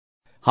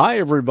Hi,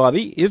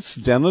 everybody. It's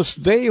Dennis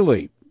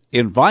Daly,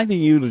 inviting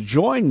you to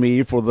join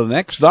me for the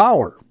next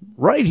hour,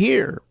 right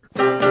here.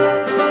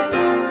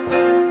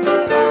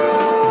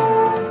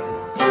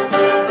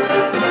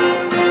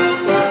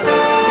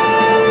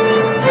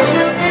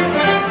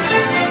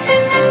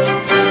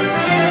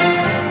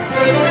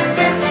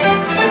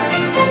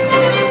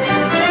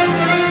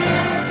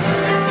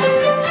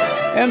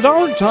 And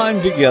our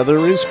time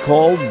together is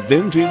called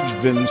Vintage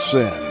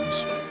Vincennes.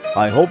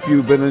 I hope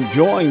you've been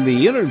enjoying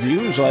the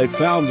interviews I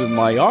found in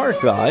my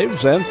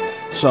archives and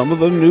some of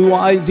the new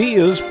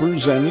ideas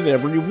presented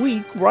every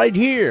week right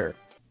here.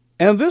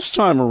 And this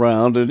time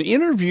around, an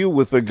interview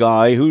with a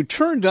guy who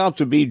turned out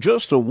to be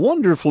just a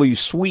wonderfully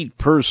sweet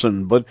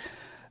person, but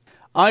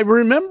I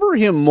remember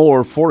him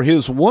more for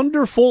his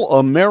wonderful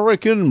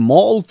American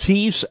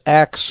Maltese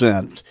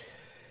accent.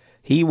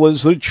 He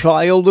was the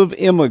child of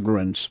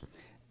immigrants.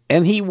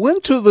 And he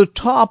went to the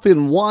top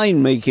in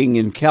winemaking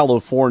in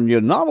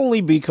California, not only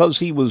because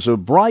he was a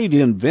bright,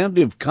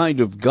 inventive kind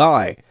of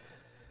guy,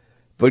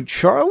 but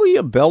Charlie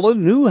Abella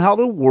knew how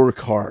to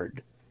work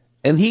hard.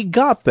 And he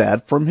got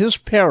that from his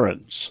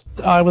parents.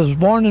 I was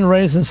born and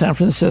raised in San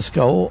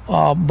Francisco.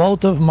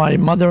 Both of my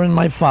mother and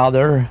my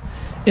father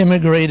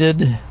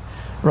immigrated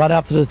right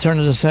after the turn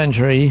of the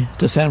century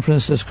to San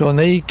Francisco, and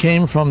they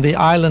came from the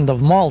island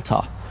of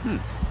Malta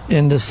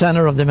in the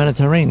center of the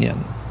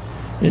Mediterranean.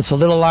 It's a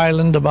little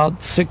island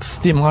about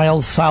 60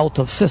 miles south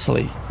of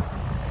Sicily.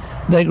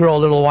 They grow a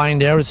little wine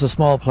there. It's a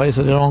small place,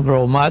 so they don't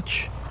grow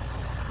much.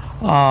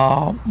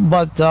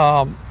 But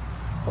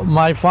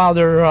my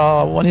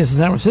father, when he was in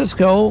San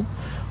Francisco,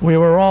 we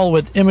were all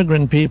with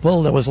immigrant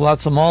people. There was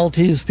lots of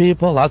Maltese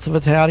people, lots of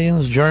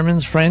Italians,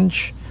 Germans,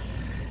 French,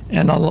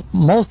 and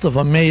most of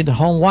them made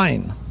home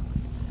wine.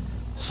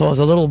 So as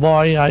a little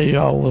boy,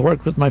 I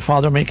worked with my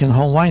father making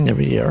home wine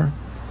every year.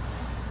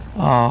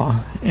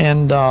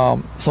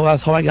 So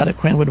that's how I got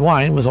acquainted with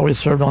wine. It was always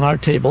served on our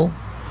table.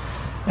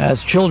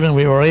 As children,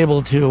 we were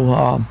able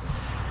to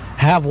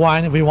have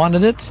wine if we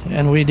wanted it,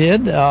 and we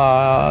did.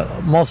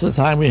 Most of the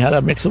time we had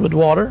to mix it with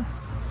water,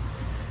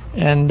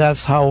 and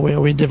that's how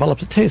we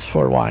developed a taste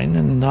for wine.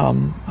 And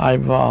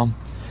I've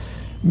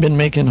been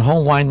making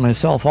home wine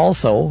myself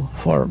also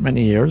for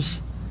many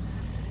years.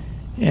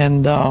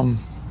 And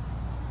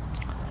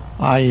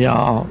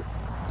I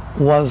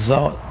was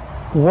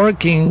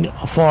working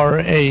for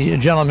a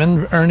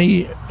gentleman,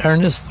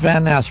 Ernest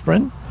Van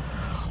Asperen,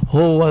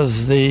 who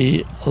was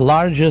the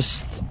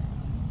largest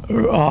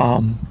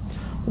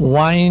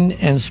wine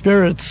and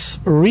spirits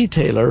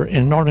retailer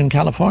in Northern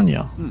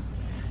California.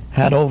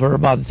 He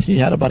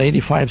had about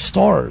 85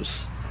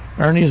 stores,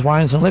 Ernie's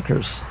Wines and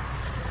Liquors.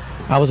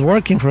 I was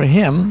working for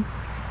him,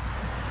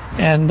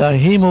 and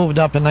he moved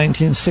up in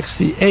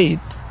 1968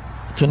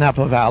 to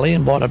Napa Valley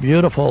and bought a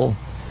beautiful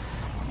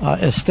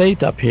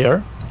estate up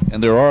here.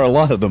 And there are a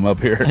lot of them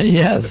up here.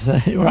 Yes,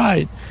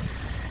 right.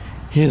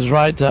 He's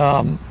right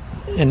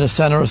in the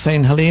center of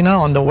St. Helena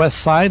on the west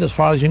side, as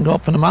far as you can go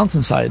up on the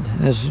mountainside.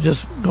 It's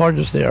just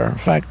gorgeous there. In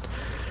fact,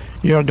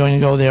 you're going to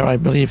go there, I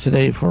believe,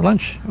 today for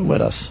lunch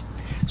with us.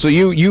 So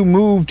you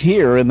moved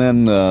here and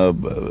then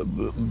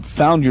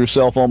found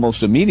yourself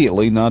almost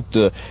immediately not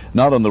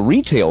on the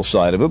retail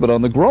side of it, but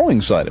on the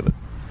growing side of it.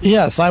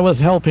 Yes, I was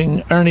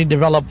helping Ernie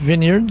develop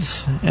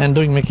vineyards and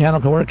doing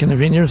mechanical work in the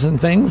vineyards and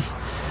things.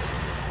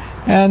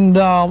 And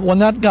when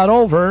that got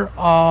over,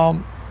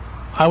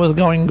 I was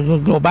going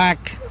to go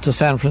back to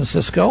San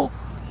Francisco,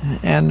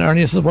 and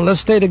Ernie said, well,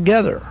 let's stay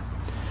together.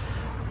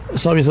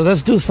 So he said,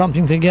 let's do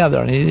something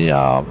together. And he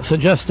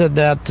suggested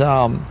that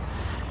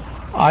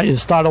I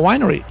start a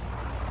winery.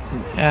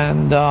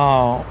 And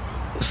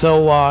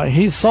so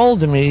he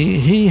sold to me.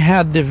 He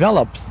had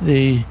developed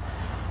the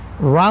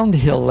Round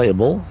Hill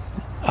label.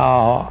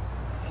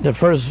 The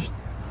first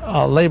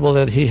label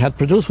that he had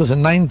produced was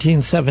in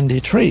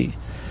 1973.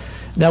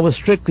 That was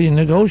strictly a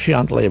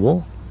negociant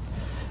label,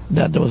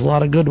 that there was a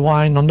lot of good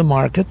wine on the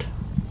market,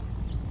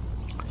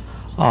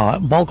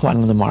 bulk wine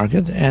on the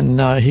market,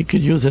 and he could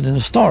use it in the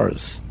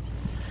stores.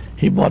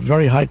 He bought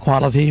very high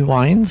quality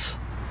wines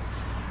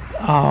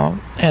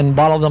and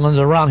bottled them under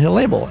the Round Hill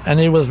label, and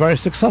he was very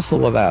successful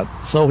with that.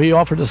 So he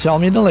offered to sell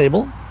me the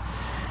label,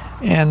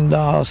 and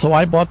so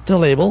I bought the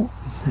label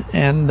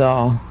and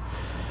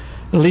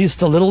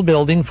leased a little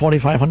building,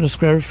 4,500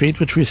 square feet,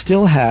 which we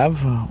still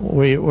have.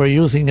 We're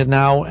using it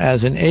now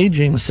as an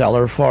aging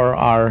cellar for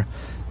our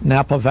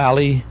Napa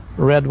Valley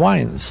red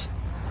wines.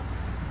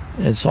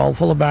 It's all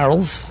full of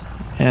barrels.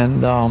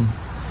 And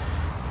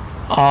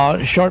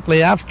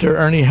shortly after,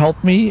 Ernie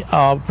helped me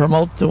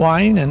promote the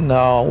wine and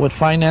with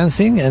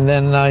financing. And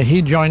then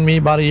he joined me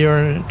about a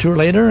year or two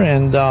later.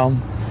 And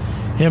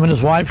him and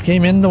his wife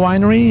came in the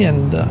winery.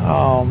 And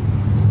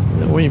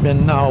we've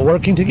been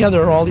working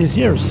together all these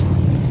years.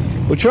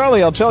 Well,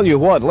 Charlie, I'll tell you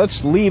what,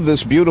 let's leave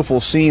this beautiful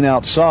scene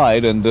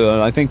outside, and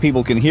I think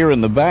people can hear in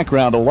the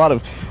background a lot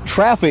of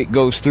traffic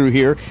goes through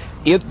here.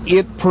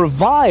 It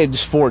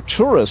provides for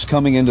tourists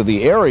coming into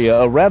the area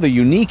a rather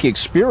unique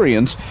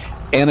experience,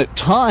 and at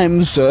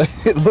times,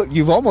 look,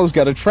 you've almost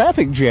got a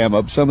traffic jam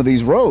up some of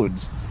these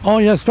roads. Oh,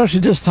 yeah,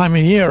 especially this time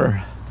of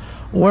year.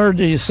 We're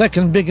the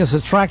second biggest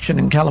attraction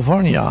in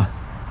California,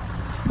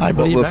 I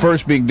believe. Well, the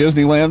first being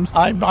Disneyland?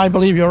 I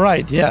believe you're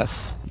right,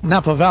 yes.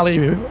 Napa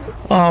Valley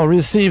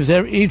receives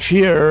each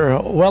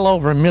year well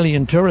over 1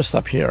 million tourists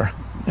up here.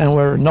 And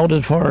we're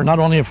noted for not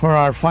only for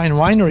our fine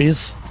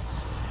wineries,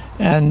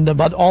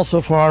 but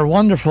also for our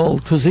wonderful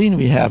cuisine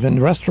we have in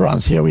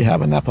restaurants here we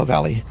have in Napa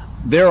Valley.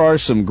 There are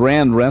some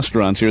grand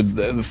restaurants here.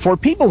 For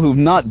people who've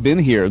not been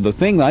here, the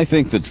thing I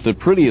think that's the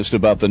prettiest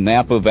about the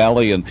Napa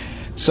Valley and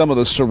some of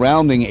the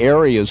surrounding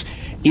areas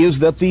is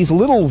that these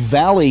little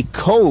valley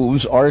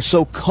coves are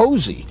so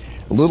cozy.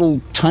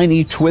 Little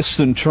tiny twists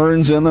and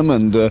turns in them,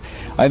 and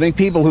I think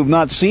people who've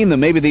not seen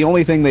them, maybe the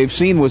only thing they've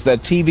seen was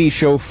that TV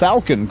show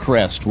Falcon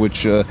Crest,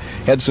 which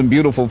had some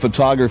beautiful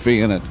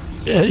photography in it.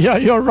 Yeah,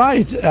 you're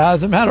right.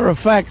 As a matter of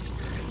fact,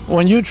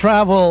 when you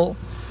travel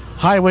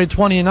Highway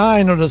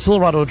 29 or the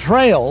Silverado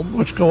Trail,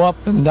 which go up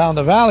and down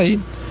the valley,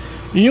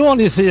 you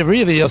only see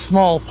really a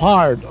small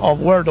part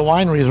of where the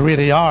wineries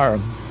really are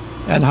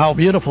and how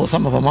beautiful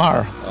some of them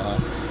are.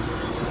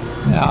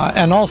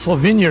 And also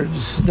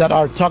vineyards that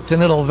are tucked in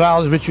little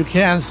valleys, which you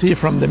can see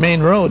from the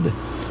main road.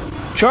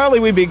 Charlie,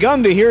 we've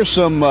begun to hear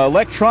some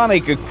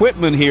electronic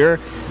equipment here.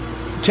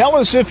 Tell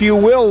us, if you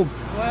will,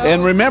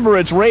 and remember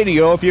it's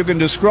radio, if you can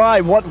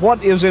describe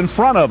what is in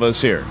front of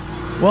us here.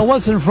 Well,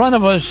 what's in front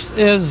of us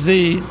is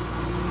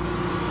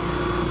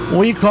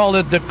we call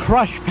it the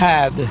crush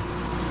pad,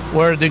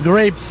 where the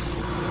grapes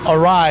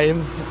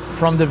arrive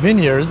from the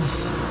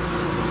vineyards.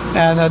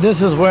 And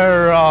this is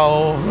where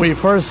the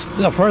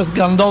first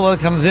gondola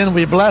comes in,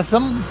 we bless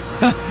them.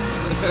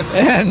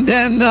 And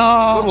then...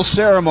 little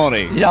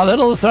ceremony. Yeah,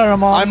 little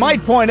ceremony. I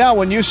might point out,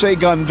 when you say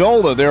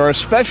gondola, there are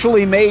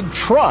specially made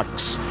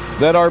trucks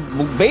that are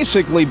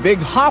basically big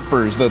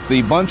hoppers that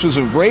the bunches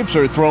of grapes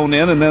are thrown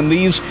in, and then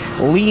these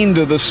lean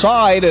to the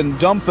side and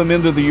dump them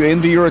into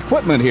your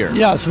equipment here.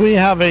 Yes, we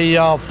have a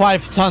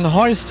 5-ton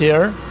hoist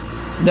here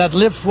that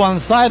lifts one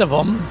side of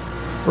them,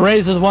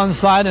 raises one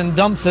side, and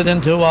dumps it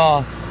into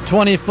a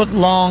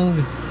 20-foot-long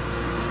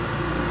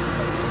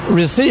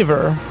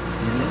receiver.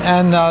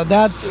 And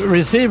that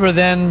receiver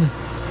then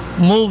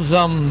moves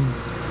them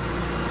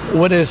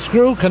with a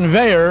screw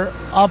conveyor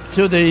up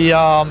to the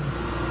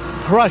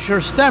crusher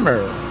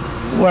stemmer,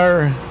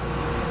 where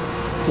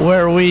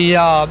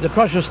the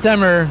crusher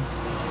stemmer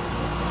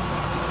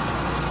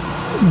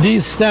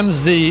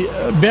de-stems the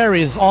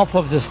berries off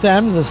of the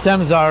stems. The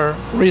stems are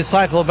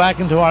recycled back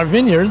into our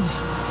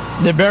vineyards.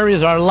 The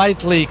berries are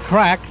lightly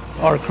cracked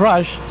or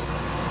crushed,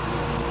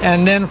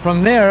 and then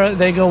from there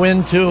they go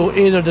into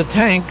either the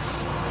tanks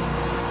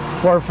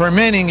for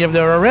fermenting if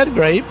they're a red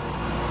grape,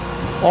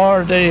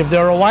 or if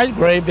they're a white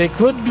grape, they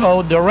could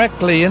go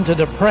directly into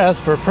the press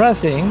for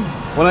pressing.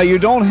 Well, now, you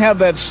don't have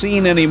that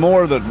scene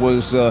anymore that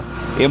was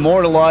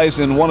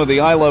immortalized in one of the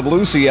I Love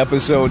Lucy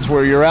episodes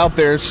where you're out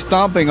there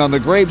stomping on the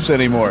grapes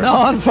anymore.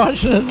 No,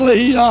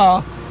 unfortunately,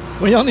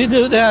 we only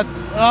do that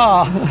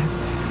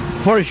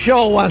for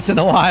show once in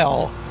a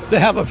while, to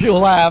have a few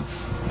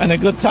laughs and a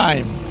good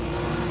time.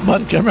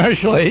 But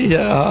commercially,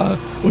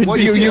 we'd well,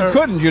 be you here.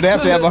 couldn't. You'd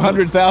have to have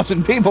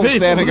 100,000 people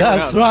standing around.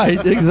 That's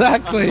right,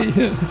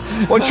 exactly.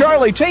 Well,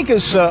 Charlie, take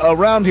us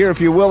around here,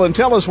 if you will, and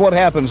tell us what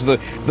happens.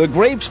 The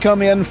grapes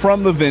come in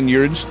from the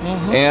vineyards,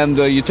 and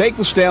you take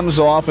the stems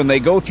off, and they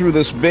go through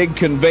this big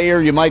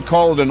conveyor. You might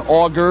call it an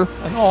auger.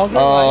 An auger,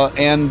 right.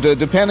 And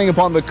depending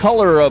upon the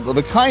color of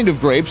the kind of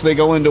grapes, they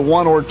go into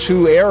one or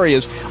two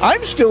areas.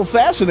 I'm still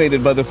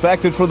fascinated by the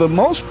fact that for the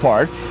most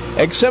part,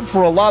 except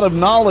for a lot of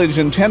knowledge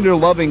and tender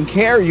loving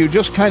care, you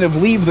just kind of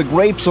leave the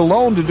grapes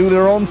alone to do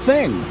their own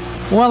thing.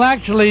 Well,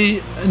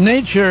 actually,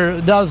 nature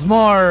does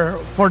more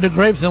for the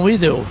grapes than we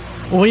do.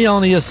 We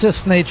only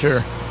assist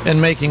nature in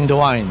making the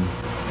wine.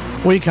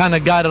 We kind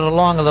of guide it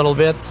along a little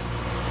bit.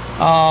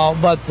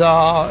 But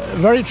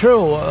very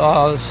true.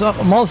 So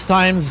most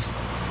times,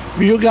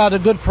 you got a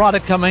good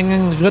product coming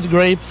in, good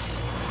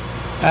grapes,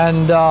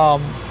 and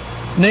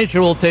nature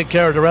will take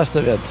care of the rest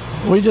of it.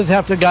 We just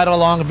have to guide it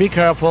along and be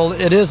careful.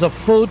 It is a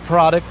food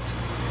product,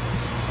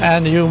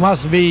 and you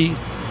must be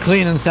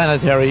clean and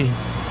sanitary,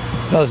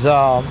 because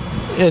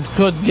it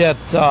could get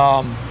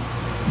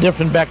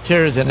different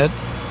bacteria in it.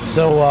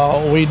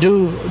 So we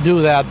do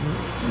that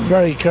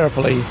very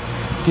carefully.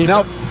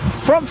 Now,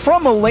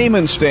 from a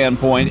layman's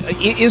standpoint,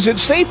 is it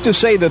safe to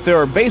say that there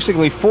are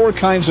basically four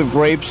kinds of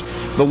grapes?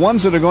 The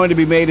ones that are going to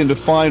be made into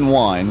fine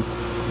wine,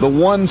 the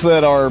ones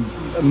that are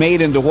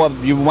made into what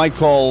you might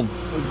call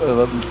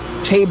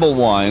table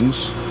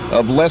wines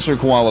of lesser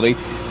quality,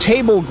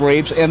 table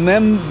grapes, and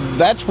then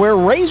that's where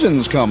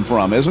raisins come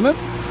from, isn't it?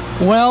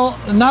 Well,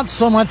 not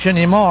so much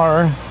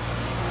anymore.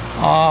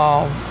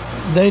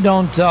 They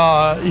don't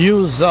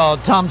use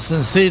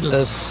Thompson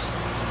seedless.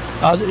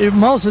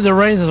 Most of the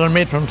raisins are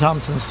made from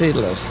Thompson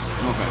seedless.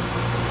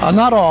 Okay.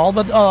 Not all,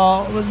 but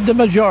the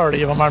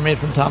majority of them are made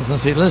from Thompson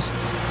seedless.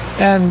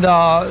 And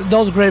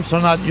those grapes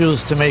are not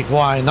used to make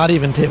wine, not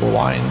even table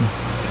wine.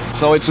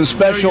 So it's a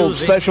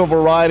special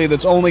variety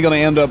that's only going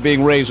to end up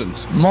being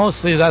raisins.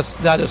 Mostly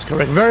that is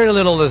correct. Very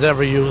little is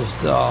ever used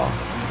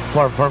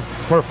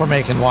for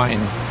making wine.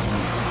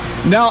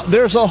 Now,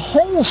 there's a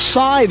whole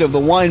side of the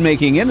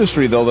winemaking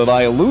industry, though, that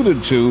I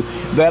alluded to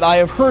that I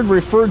have heard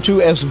referred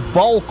to as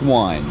bulk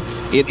wine.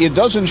 It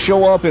doesn't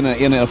show up in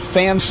a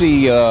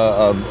fancy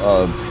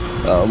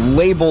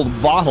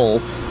labeled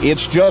bottle.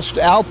 It's just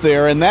out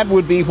there, and that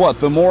would be what,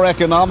 the more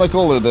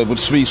economical, or that would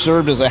be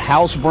served as a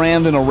house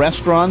brand in a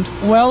restaurant?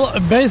 Well,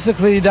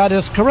 basically that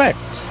is correct,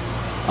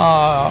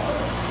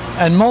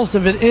 and most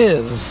of it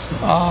is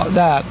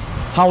that.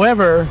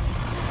 However,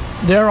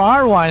 there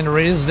are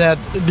wineries that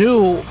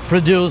do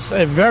produce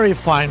a very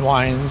fine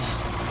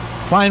wines,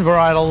 fine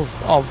varietals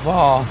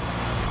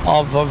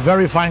of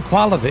very fine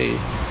quality,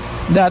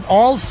 that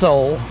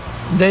also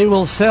they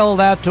will sell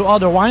that to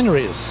other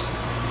wineries.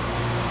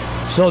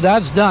 So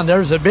that's done.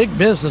 There's a big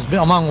business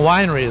among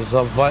wineries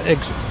of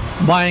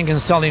buying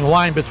and selling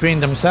wine between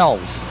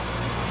themselves.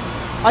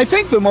 I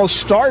think the most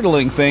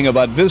startling thing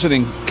about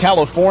visiting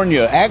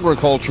California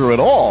agriculture at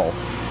all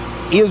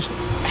is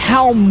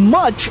how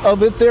much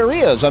of it there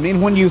is. I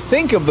mean, when you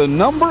think of the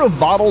number of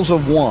bottles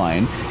of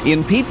wine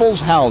in people's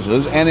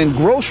houses and in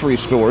grocery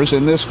stores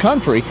in this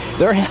country,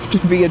 there have to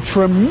be a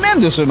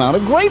tremendous amount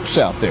of grapes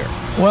out there.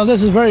 Well,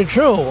 this is very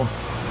true.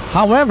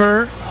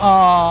 However,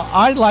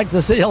 I'd like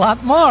to see a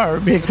lot more,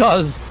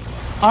 because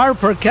our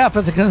per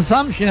capita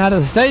consumption in the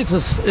United States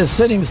is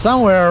sitting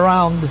somewhere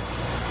around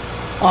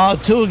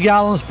 2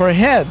 gallons per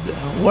head,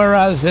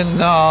 whereas in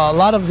a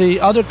lot of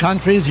the other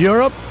countries,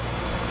 Europe,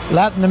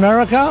 Latin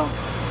America,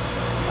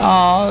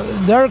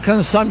 their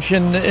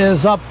consumption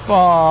is up.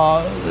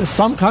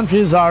 Some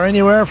countries are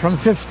anywhere from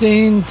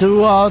 15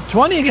 to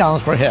 20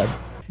 gallons per head.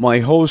 My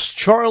host,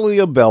 Charlie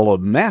Abella,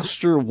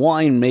 master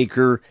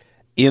winemaker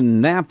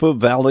in Napa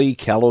Valley,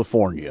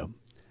 California.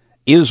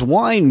 Is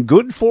wine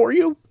good for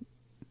you?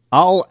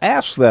 I'll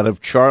ask that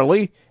of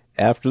Charlie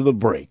after the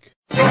break.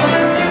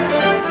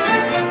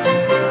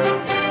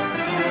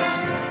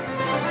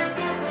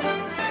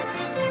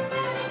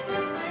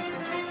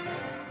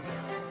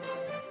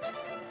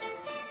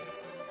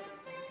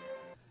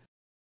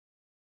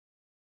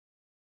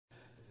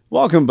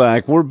 Welcome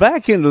back. We're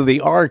back into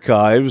the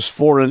archives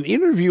for an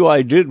interview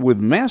I did with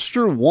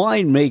master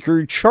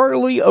winemaker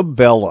Charlie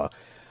Abella.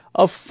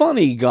 A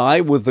funny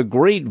guy with a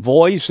great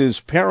voice. His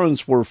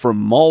parents were from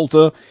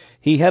Malta.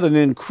 He had an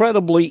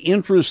incredibly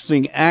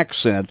interesting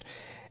accent.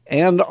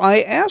 And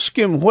I asked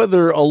him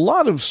whether a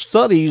lot of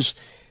studies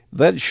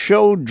that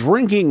showed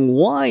drinking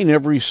wine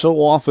every so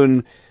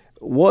often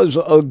was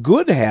a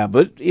good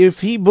habit,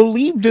 if he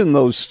believed in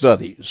those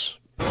studies.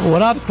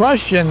 Without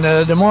question,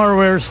 the more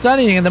we're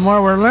studying and the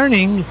more we're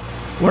learning,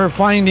 we're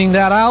finding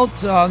that out,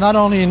 not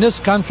only in this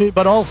country,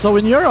 but also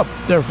in Europe.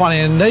 They're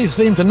finding, and they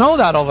seem to know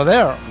that over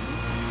there.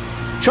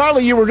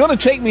 Charlie, you were going to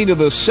take me to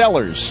the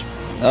cellars.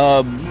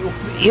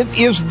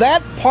 Is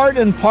that part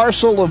and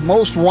parcel of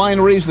most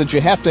wineries, that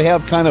you have to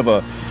have kind of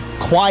a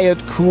quiet,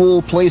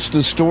 cool place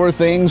to store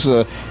things?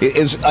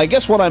 I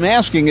guess what I'm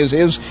asking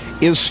is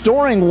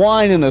storing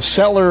wine in a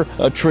cellar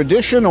a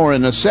tradition or a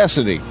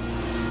necessity?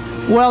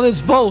 Well,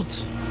 it's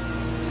both.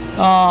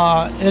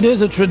 It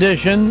is a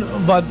tradition,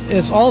 but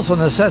it's also a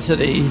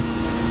necessity.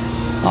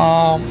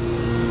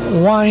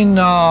 Wine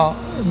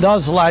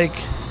does like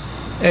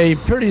a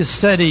pretty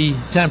steady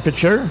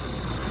temperature.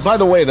 By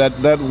the way,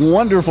 that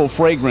wonderful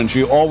fragrance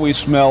you always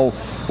smell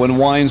when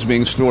wine's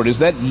being stored, is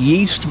that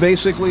yeast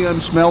basically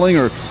I'm smelling,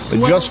 or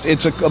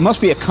it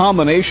must be a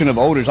combination of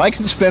odors? I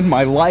can spend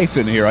my life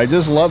in here. I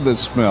just love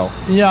this smell.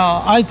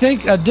 Yeah, I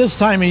think at this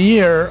time of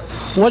year,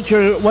 what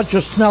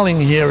you're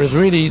smelling here is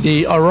really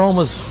the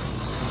aromas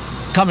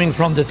coming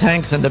from the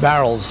tanks and the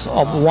barrels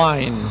of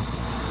wine.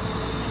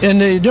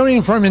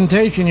 During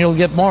fermentation, you'll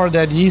get more of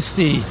that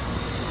yeasty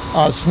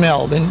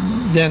smell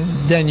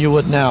than you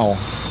would now.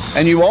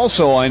 And you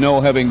also, I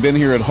know, having been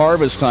here at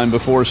harvest time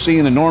before, see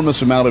an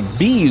enormous amount of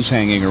bees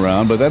hanging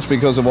around, but that's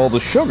because of all the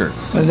sugar.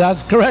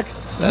 That's correct.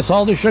 That's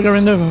all the sugar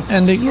in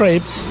the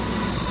grapes.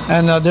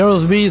 And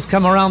those bees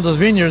come around those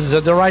vineyards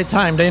at the right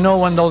time. They know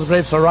when those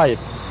grapes are ripe,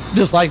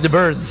 just like the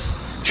birds.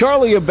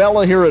 Charlie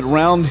Abella here at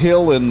Round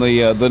Hill in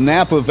the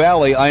Napa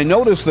Valley. I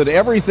noticed that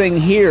everything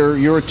here,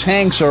 your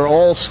tanks are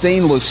all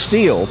stainless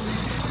steel.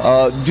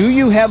 Do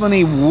you have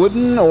any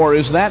wooden, or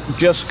is that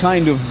just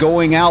kind of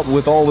going out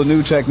with all the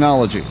new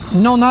technology?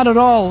 No, not at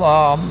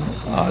all,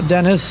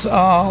 Dennis.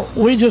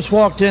 We just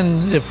walked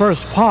in the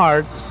first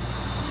part,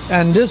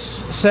 and this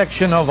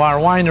section of our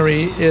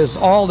winery is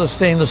all the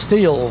stainless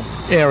steel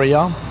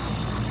area.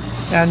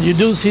 And you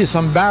do see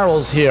some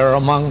barrels here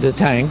among the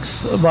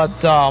tanks,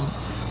 but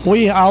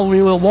we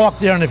will walk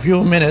there in a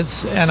few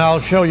minutes, and I'll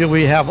show you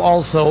we have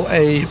also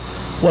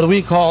what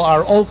we call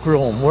our oak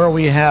room, where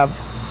we have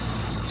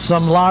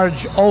some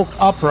large oak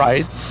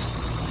uprights,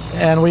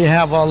 and we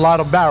have a lot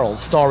of barrel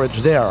storage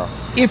there.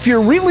 If you're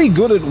really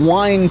good at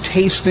wine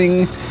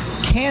tasting,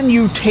 can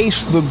you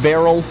taste the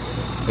barrel?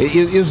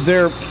 Is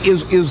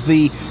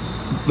the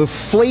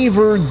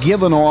flavor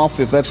given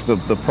off, if that's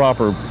the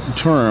proper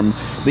term,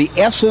 the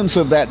essence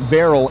of that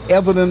barrel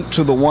evident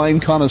to the wine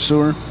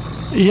connoisseur?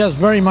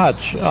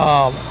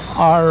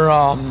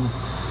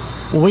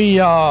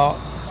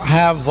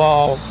 have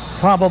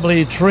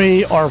probably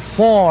 3 or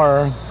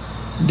 4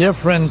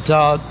 different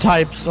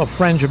types of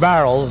French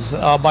barrels.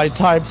 By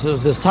types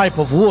is this type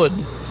of wood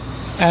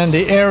and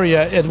the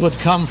area it would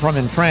come from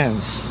in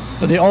France.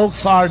 But the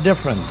oaks are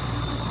different,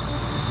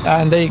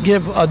 and they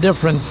give a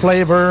different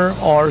flavor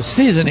or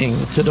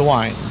seasoning to the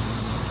wine.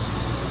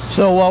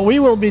 So we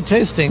will be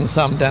tasting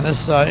some,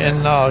 Dennis,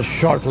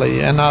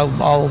 shortly, and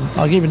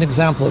I'll give you an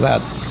example of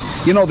that.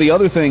 You know, the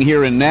other thing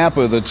here in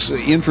Napa that's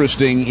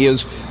interesting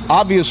is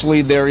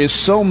obviously there is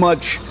so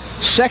much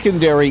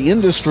secondary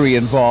industry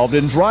involved.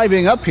 In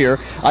driving up here,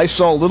 I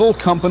saw little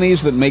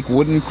companies that make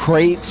wooden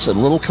crates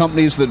and little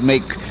companies that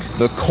make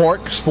the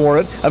corks for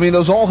it. I mean,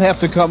 those all have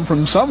to come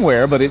from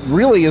somewhere, but it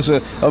really is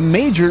a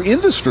major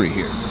industry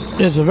here.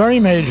 It's a very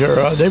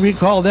major. We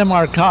call them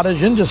our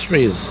cottage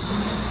industries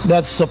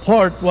that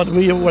support what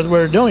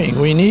we're doing.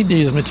 We need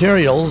these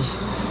materials.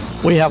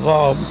 We have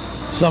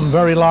some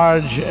very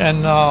large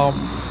and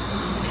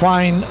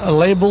fine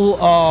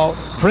label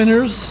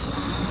printers,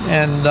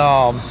 and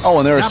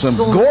and there are some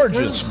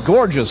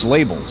gorgeous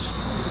labels.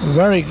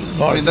 Very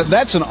gorgeous. I mean,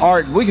 that's an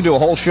art. We could do a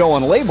whole show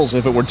on labels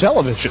if it were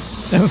television.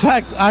 In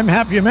fact, I'm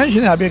happy you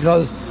mentioned that,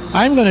 because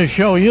I'm going to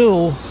show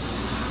you.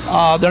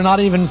 They're not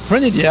even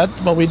printed yet,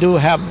 but we do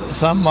have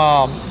some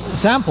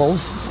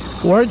samples.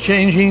 We're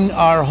changing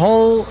our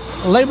whole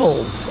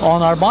labels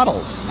on our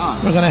bottles.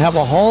 We're going to have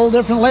a whole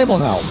different label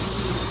now.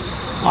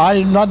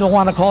 I don't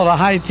want to call it a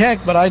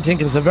high-tech, but I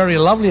think it's a very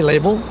lovely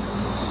label.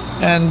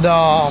 And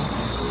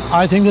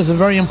I think this is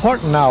very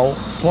important now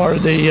for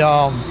the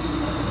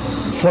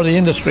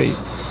industry.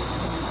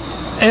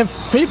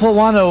 If people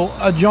want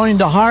to join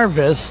the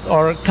harvest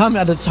or come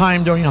at a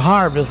time during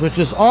harvest, which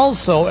is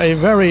also a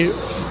very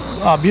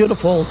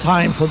beautiful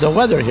time for the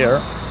weather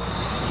here,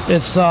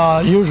 it's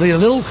usually a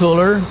little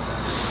cooler.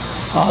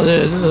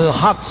 The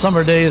hot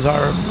summer days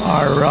are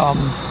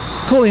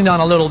cooling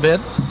down a little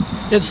bit.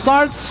 It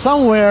starts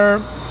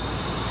somewhere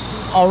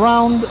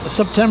around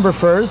September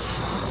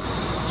 1st.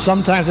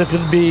 Sometimes it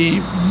could be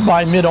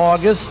by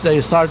mid-August.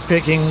 They start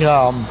picking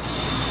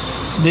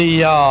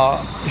the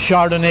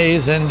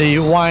Chardonnays and the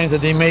wines that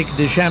they make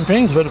the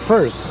champagnes with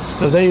first,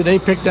 because they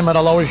pick them at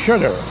a lower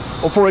sugar.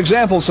 Well, for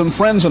example, some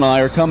friends and I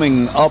are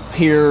coming up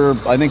here,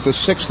 I think the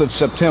 6th of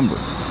September.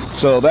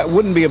 So that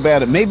wouldn't be a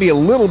bad, it may be a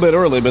little bit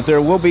early, but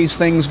there will be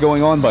things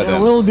going on by then.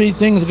 There will be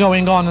things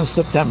going on in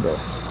September.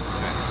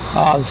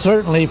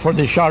 Certainly for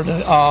the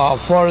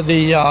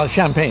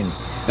champagne.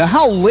 Now,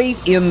 how late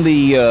in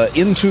the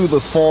into the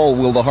fall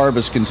will the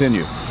harvest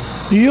continue?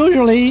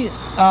 Usually,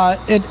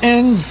 it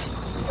ends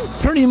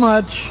pretty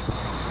much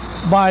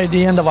by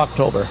the end of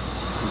October.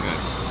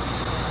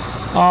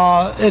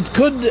 Okay. It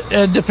could,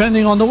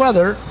 depending on the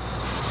weather,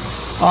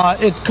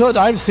 it could.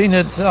 I've seen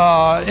it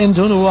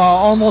into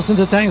almost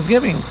into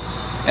Thanksgiving.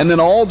 And then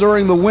all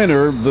during the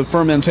winter, the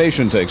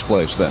fermentation takes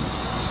place then?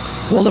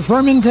 Well, the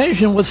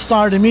fermentation would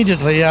start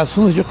immediately as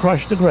soon as you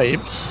crush the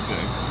grapes.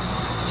 Okay.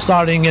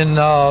 Starting in,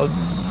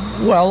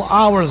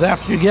 hours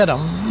after you get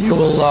them, you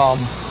will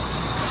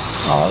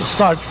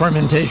start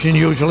fermentation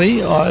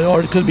usually,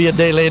 or it could be a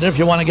day later if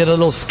you want to get a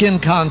little skin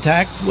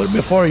contact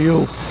before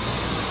you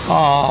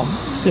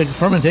the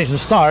fermentation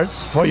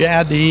starts, before you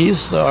add the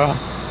yeast,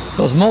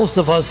 because most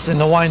of us in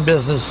the wine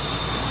business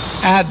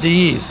add the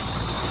yeast.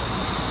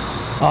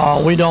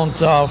 We don't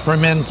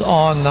ferment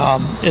on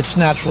its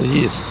natural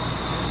yeast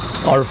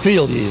or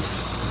field yeast.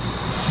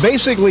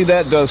 Basically,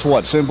 that does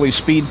what? Simply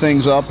speed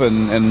things up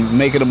and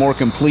make it a more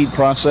complete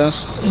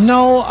process?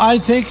 No, I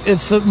think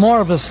it's more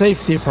of a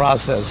safety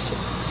process.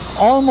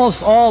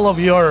 Almost all of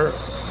your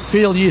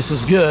field yeast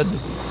is good,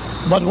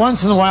 but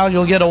once in a while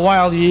you'll get a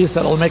wild yeast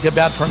that'll make a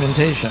bad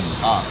fermentation.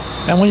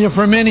 And when you're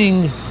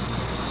fermenting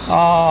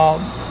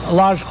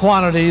large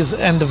quantities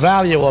and the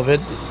value of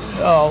it,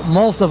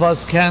 most of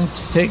us can't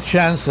take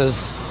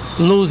chances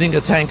losing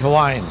a tank of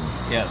wine.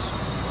 Yes.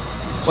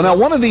 Well, now,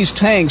 one of these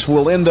tanks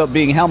will end up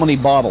being how many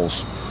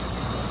bottles?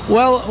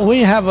 Well,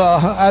 we have,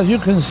 as you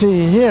can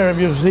see here, if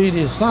you see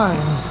these signs,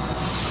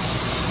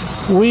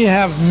 we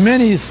have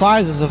many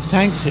sizes of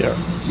tanks here.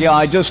 Yeah,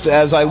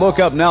 as I look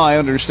up now, I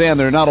understand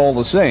they're not all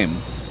the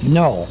same.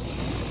 No.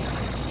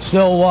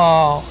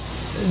 So,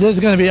 this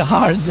is going to be a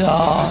hard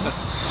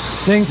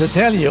thing to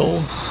tell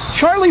you.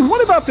 Charlie,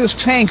 what about this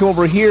tank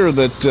over here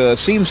that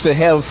seems to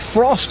have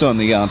frost on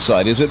the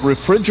outside? Is it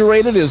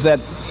refrigerated?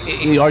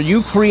 Are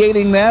you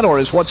creating that, or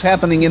is what's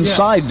happening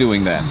inside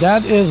doing that?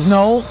 That is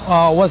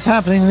what's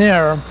happening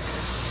there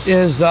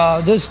is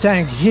this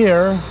tank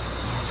here.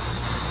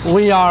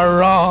 We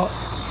are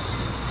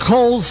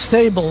cold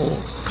stabling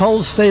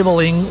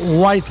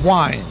white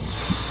wine,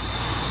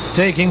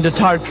 taking the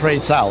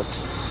tartrates out.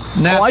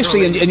 Naturally. Oh, I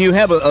see, and you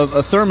have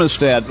a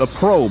thermostat, a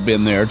probe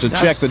in there to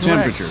check the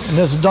temperature. And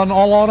it's done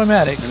all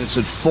automatic. And it's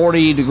at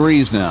 40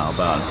 degrees now,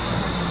 about.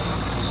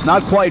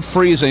 Not quite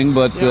freezing,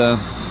 but...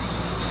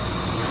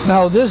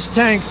 Now, this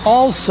tank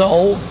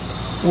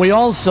we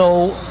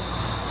also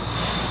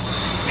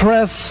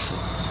press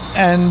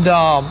and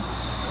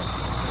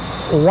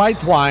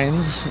white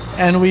wines,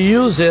 and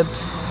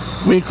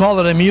we call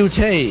it a mute.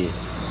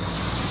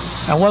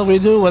 And what we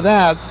do with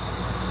that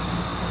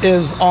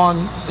is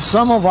on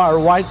some of our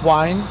white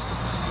wine,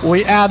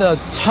 we add a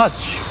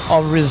touch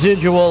of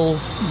residual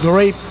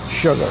grape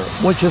sugar,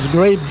 which is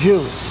grape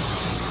juice.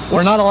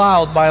 We're not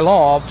allowed by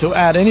law to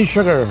add any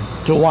sugar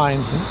to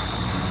wines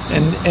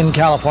in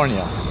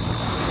California.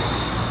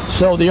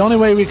 So the only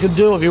way we could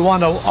do, if you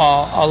want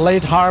a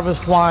late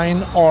harvest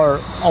wine or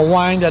a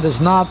wine that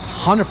is not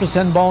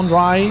 100% bone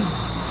dry,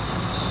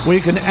 we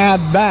can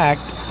add back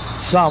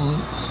some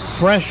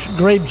fresh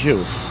grape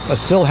juice that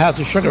still has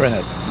the sugar in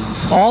it.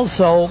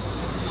 Also,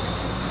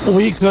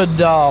 we could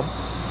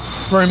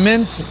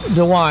ferment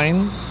the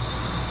wine,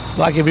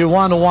 like if you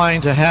want a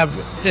wine to have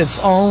its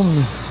own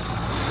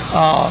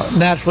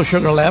natural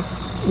sugar left,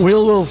 we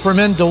will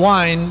ferment the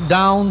wine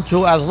down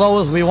to as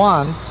low as we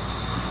want,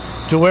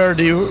 to where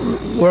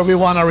we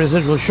want our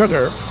residual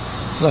sugar.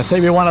 Let's say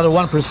we wanted a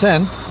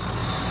 1%.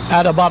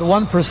 At about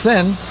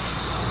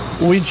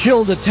 1%, we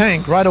chill the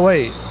tank right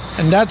away,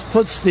 and that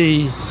puts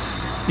the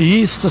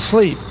yeast to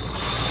sleep.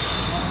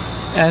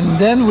 And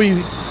then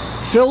we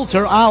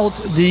filter out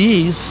the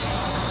yeast,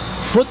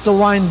 put the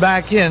wine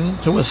back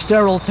into a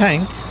sterile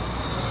tank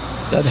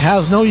that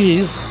has no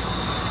yeast,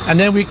 and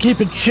then we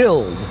keep it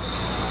chilled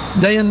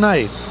day and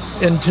night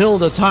until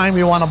the time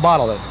we want to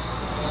bottle it.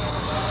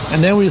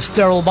 And then we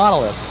sterile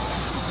bottle it.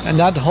 And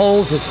that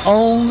holds its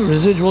own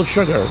residual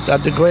sugar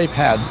that the grape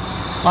had,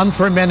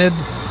 unfermented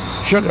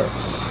sugar.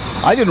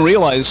 I didn't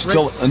realize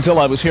until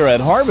I was here at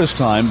harvest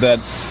time that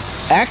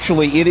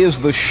actually it is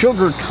the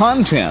sugar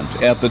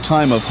content at the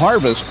time of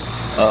harvest,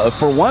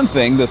 for one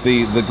thing, that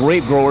the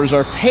grape growers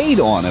are paid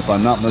on, if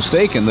I'm not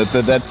mistaken,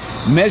 that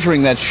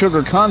measuring that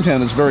sugar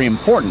content is very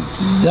important.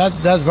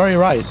 That's very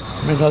right,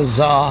 because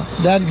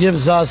that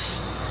gives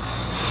us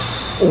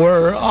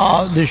where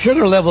the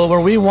sugar level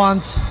where we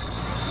want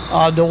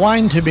the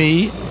wine to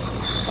be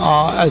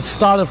at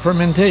start of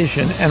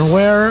fermentation, and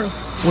where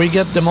we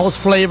get the most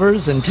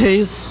flavors and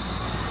tastes,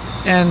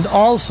 and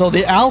also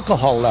the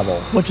alcohol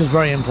level, which is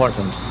very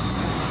important.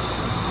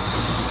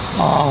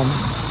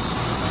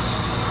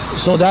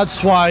 So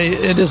that's why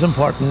it is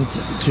important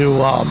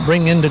to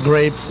bring in the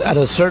grapes at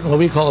a certain, what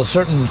we call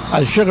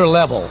a sugar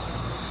level.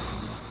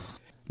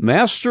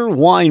 Master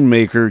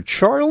winemaker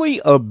Charlie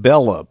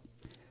Abella,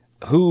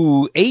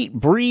 who ate,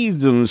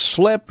 breathed, and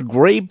slept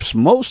grapes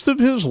most of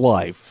his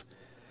life.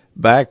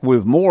 Back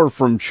with more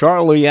from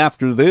Charlie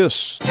after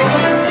this.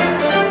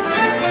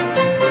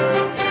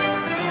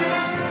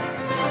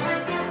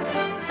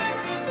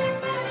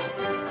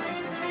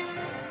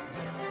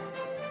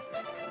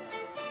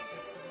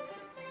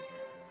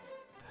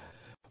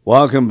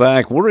 Welcome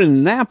back. We're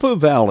in Napa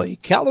Valley,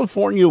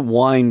 California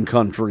wine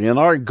country, and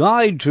our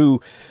guide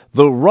to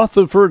the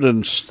Rutherford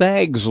and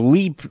Stag's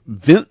Leap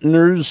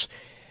vintners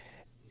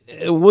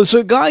was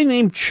a guy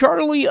named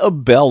Charlie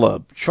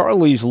Abella.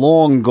 Charlie's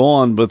long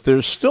gone, but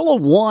there's still a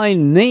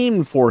wine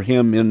named for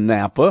him in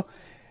Napa,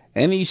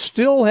 and he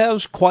still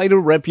has quite a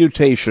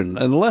reputation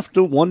and left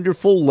a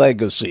wonderful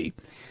legacy.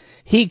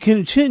 He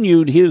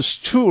continued his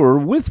tour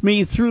with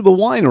me through the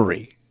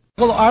winery.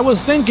 Well, I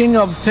was thinking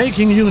of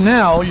taking you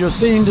now. You're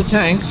seeing the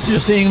tanks.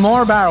 You're seeing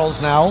more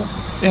barrels now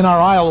in our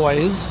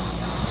aisleways.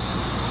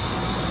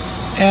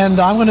 And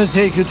I'm going to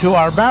take you to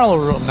our barrel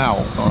room now,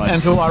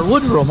 and to our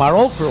wood room, our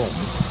oak room.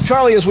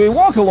 Charlie, as we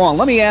walk along,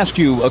 let me ask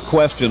you a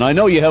question. I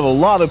know you have a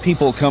lot of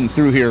people come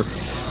through here.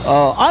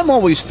 I'm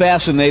always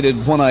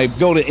fascinated when I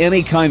go to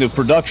any kind of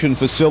production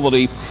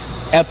facility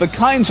at the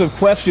kinds of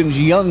questions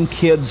young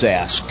kids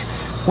ask.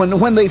 When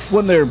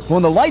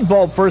the light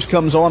bulb first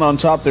comes on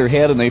top of their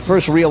head and they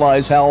first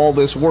realize how all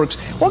this works,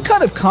 what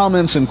kind of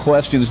comments and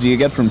questions do you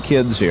get from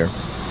kids here?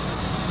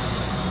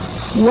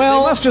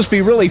 Well, they must just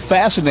be really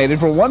fascinated,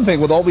 for one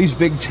thing, with all these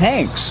big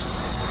tanks.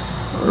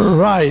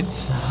 Right.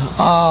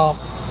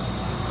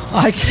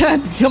 I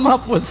can't come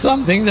up with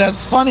something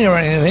that's funny or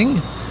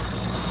anything.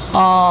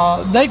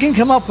 They can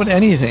come up with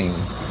anything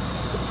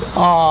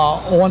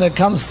when it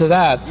comes to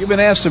that. You've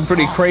been asked some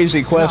pretty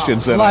crazy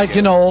questions. Then, like,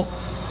 you know,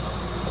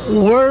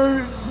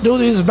 where do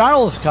these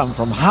barrels come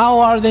from?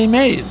 How are they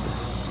made?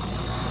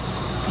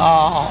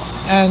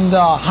 And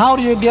how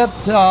do you get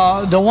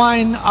the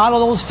wine out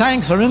of those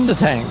tanks or in the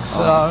tanks?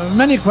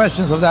 Many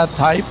questions of that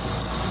type.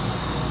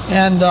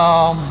 And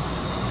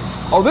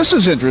this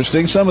is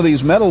interesting. Some of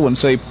these metal ones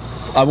say,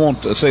 I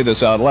won't say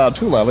this out loud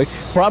too loudly,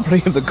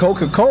 property of the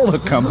Coca-Cola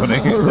Company.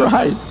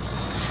 Right.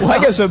 Well, I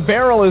guess a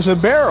barrel is a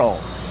barrel.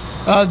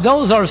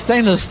 Those are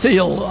stainless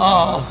steel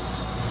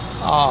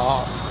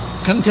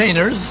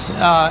containers,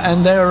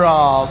 and they're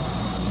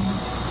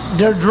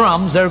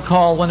drums. They're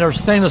called, when they're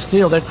stainless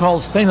steel, they're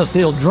called stainless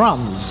steel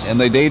drums. And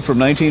they date from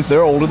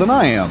they're older than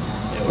I am.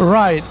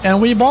 Right.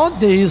 And we bought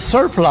these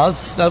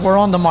surplus that were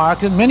on the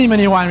market. Many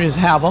wineries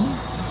have them.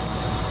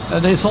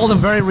 They sold them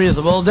very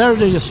reasonable. They're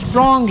the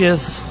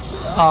strongest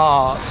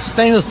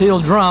stainless steel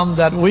drum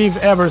that we've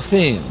ever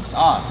seen.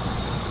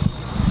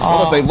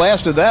 Well, if they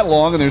lasted that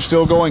long and they're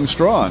still going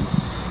strong.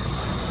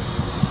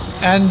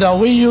 And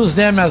we use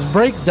them as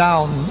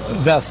breakdown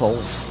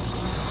vessels.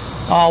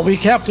 We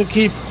have to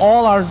keep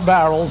all our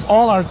barrels,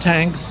 all our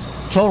tanks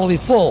totally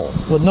full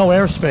with no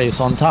airspace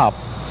on top.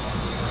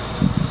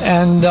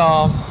 And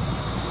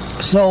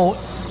so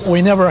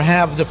we never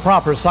have the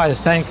proper size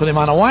tank for the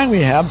amount of wine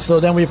we have, so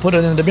then we put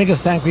it in the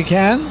biggest tank we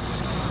can.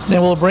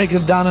 Then we'll break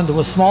it down into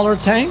a smaller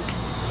tank,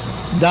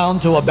 down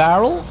to a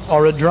barrel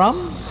or a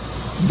drum,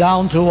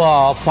 down to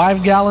a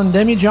 5-gallon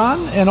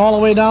demijohn, and all the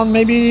way down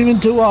maybe even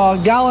to a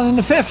gallon and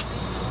a fifth.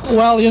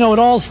 Well, you know, it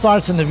all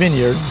starts in the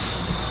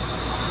vineyards.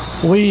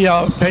 We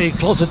pay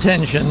close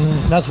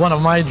attention. That's one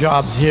of my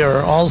jobs here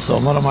also.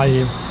 One of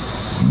my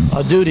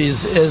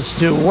duties is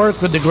to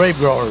work with the grape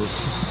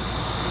growers.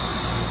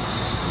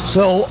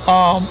 So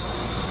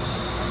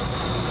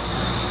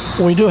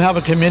we do have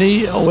a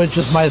committee, which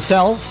is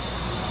myself,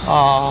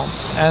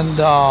 and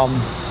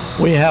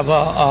we have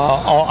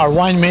our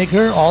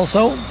winemaker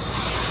also.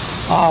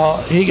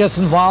 He gets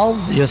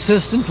involved. The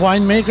assistant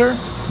winemaker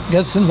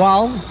gets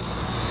involved.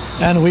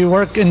 And we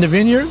work in the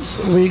vineyards.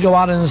 We go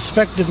out and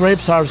inspect the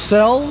grapes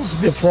ourselves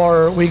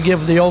before we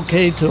give the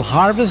okay to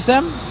harvest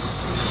them.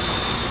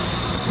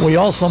 We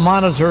also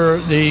monitor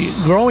the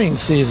growing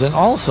season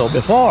also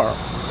before.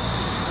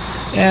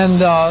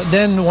 And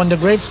then when the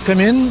grapes come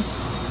in,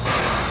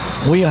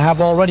 we have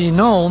already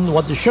known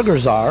what the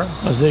sugars are,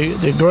 as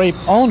the grape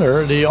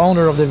owner, the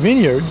owner of the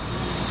vineyard,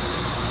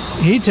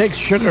 he takes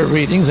sugar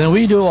readings, and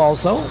we do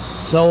also.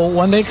 So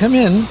when they come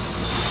in,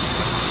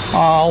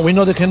 we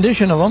know the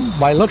condition of them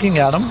by looking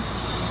at them,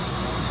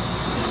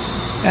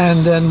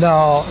 and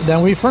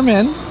then we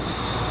ferment,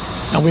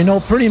 and we know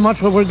pretty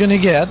much what we're going to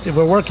get. If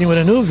we're working with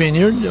a new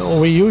vineyard,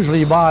 we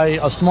usually buy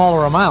a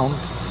smaller amount,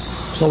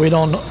 so we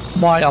don't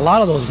buy a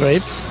lot of those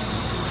grapes,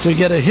 to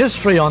get a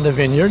history on the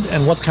vineyard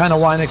and what kind of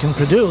wine it can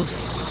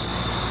produce.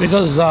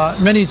 Because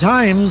many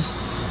times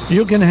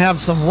you can have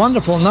some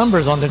wonderful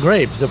numbers on the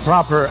grapes, the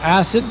proper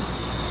acid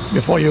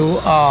before you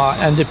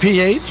and the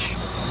pH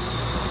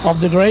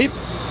of the grape.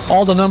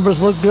 All the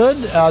numbers look good.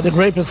 The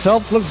grape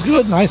itself looks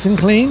good, nice and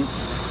clean,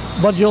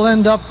 but you'll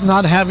end up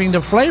not having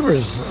the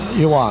flavors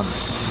you want.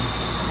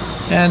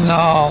 And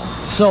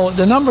so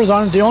the numbers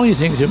aren't the only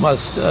things you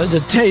must.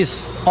 The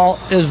taste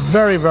is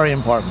very, very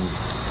important.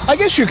 I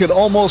guess you could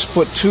almost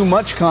put too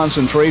much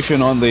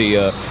concentration on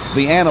the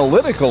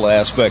analytical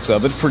aspects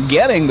of it,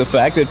 forgetting the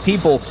fact that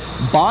people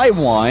buy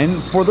wine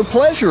for the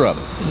pleasure of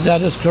it.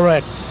 That is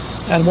correct.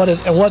 And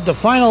what the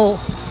final,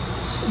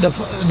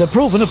 the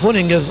proof in the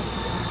pudding is,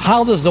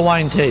 how does the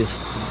wine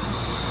taste?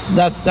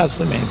 That's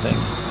the main thing.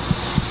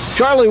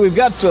 Charlie, we've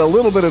got a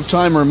little bit of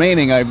time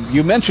remaining.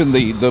 You mentioned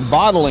the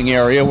bottling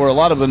area where a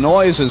lot of the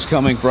noise is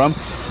coming from.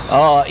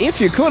 If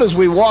you could, as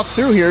we walk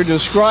through here,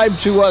 describe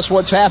to us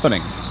what's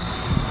happening.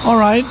 All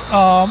right.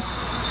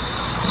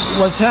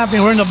 What's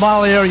happening, we're in the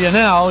bottle area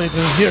now. You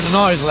can hear the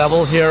noise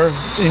level here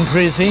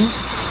increasing.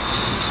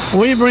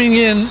 We bring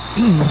in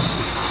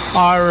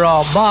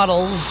our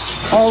bottles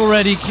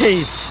already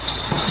cased.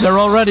 They're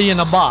already in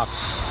a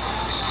box.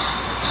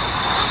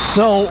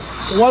 So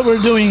what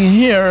we're doing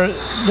here,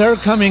 they're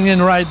coming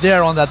in right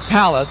there on that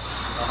pallet.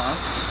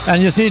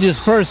 And you see this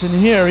person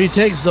here, he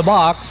takes the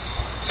box.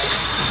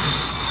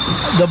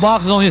 The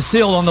box is only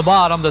sealed on the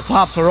bottom, the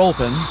tops are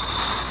open.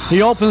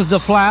 He opens the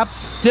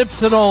flaps,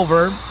 tips it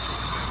over,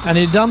 and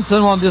he dumps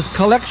them on this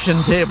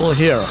collection table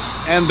here.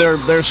 And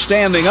they're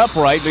standing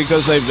upright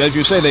because they've, as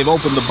you say, they've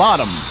opened the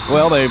bottom.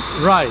 Well,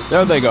 right.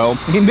 There they go.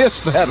 He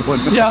missed that one.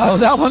 Yeah,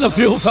 that one a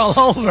few fell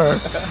over.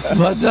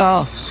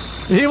 But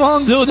he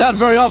won't do that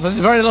very often.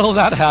 Very little of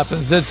that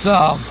happens. It's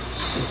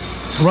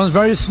runs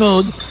very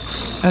smooth.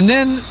 And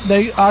then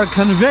they are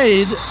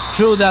conveyed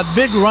through that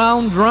big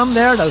round drum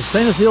there, that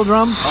stainless steel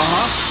drum.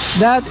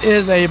 That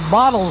is a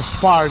bottle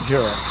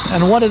sparger.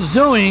 And what it's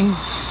doing,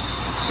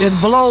 it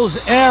blows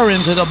air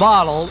into the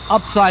bottle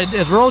upside.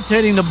 It's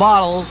rotating the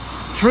bottle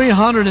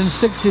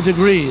 360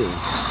 degrees.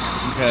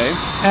 Okay.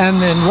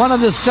 And then one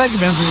of the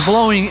segments is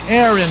blowing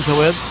air into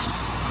it,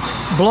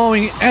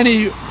 blowing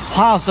any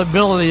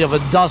possibility of a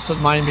dust that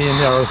might be in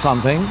there or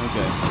something.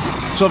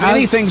 Okay. So if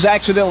anything's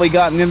accidentally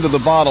gotten into the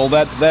bottle,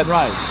 that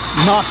right.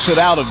 knocks it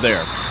out of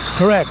there.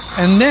 Correct.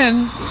 And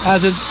then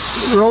as it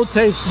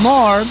rotates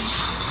more,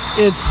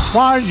 it's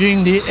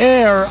sparging the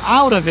air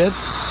out of it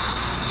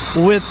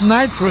with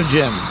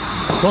nitrogen.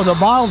 So the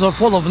bottles are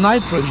full of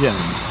nitrogen.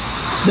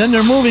 Then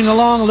they're moving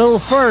along a little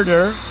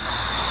further,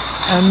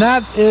 and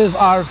that is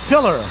our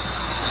filler.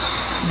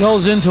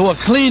 Goes into a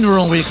clean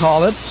room, we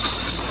call it.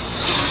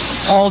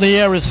 All the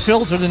air is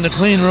filtered in the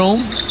clean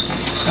room,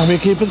 and we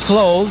keep it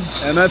closed.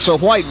 And that's a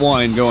white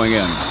wine going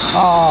in.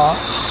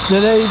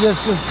 Today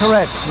this is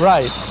correct,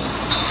 right.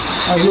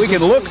 We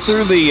can look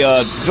through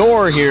the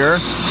door here.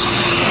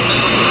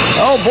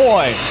 Oh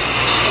boy,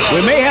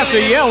 we may have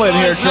to yell in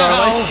here,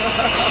 Charlie.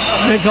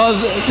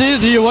 Because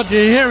these are what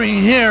you're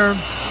hearing here.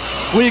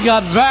 We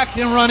got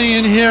vacuum running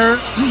in here,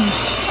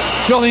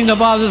 filling the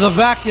bottle. There's a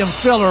vacuum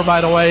filler,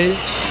 by the way.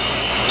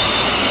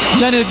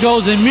 Then it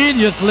goes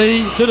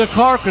immediately to the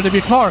corker to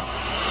be corked.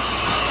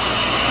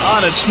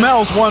 And it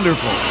smells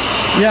wonderful.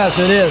 Yes,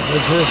 it is.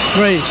 It's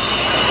great.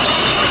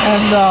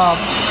 And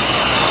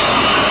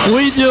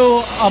we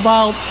do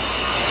about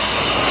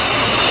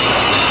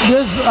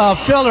This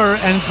filler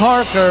and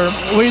corker,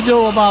 we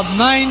do about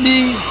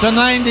 90 to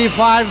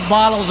 95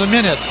 bottles a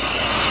minute.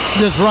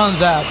 This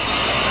runs at,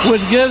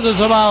 which gives us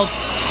about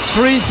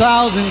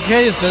 3,000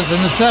 cases in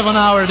a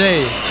 7-hour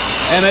day.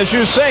 And as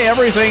you say,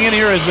 everything in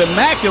here is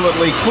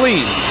immaculately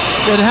clean.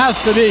 It has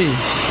to be.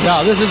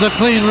 Yeah, this is a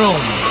clean room.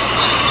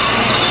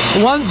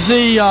 Once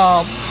the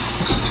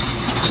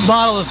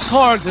bottle is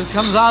corked, it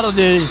comes out of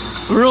the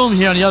room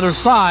here on the other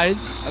side.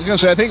 I was going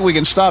to say, I think we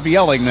can stop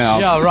yelling now.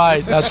 Yeah,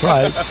 right. That's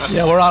right.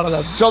 Yeah, we're out of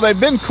that. So they've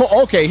been,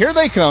 okay, here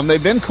they come.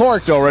 They've been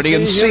corked already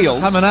and sealed.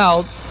 Coming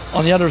out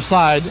on the other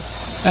side,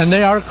 and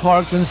they are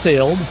corked and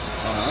sealed.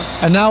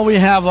 And now we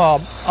have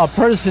a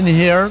person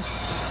here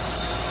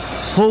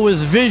who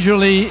is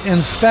visually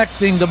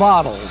inspecting the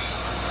bottles.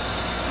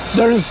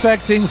 They're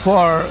inspecting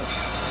for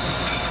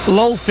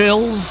low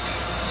fills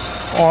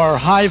or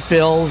high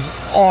fills,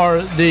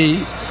 or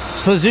the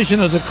position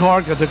of the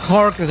cork, that the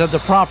cork is at the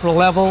proper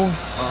level.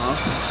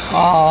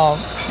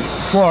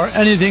 For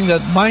anything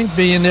that might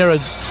be in there, a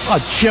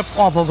chip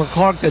off of a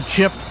cork that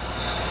chipped.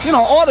 You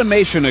know,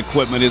 automation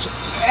equipment is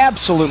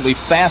absolutely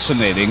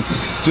fascinating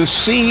to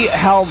see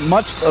how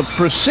much of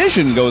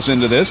precision goes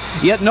into this,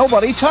 yet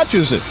nobody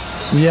touches it.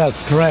 Yes,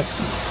 correct.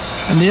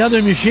 And the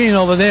other machine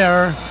over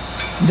there,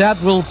 that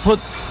will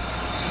put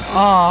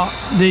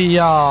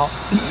the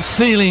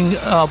sealing,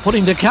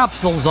 putting the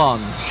capsules on,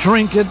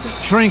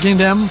 shrinking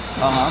them,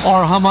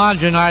 or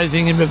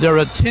homogenizing them if they're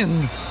a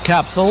tin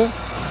capsule.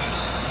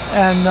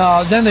 And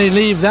then they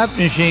leave that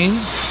machine,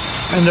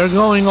 and they're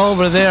going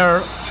over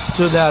there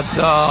to that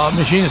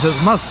machine that says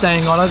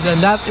Mustang on it,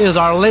 and that is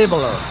our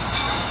labeler.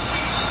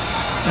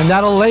 And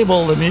that'll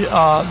label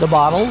the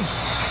bottles.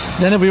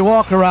 Then if we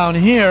walk around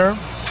here,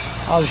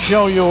 I'll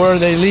show you where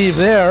they leave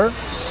there.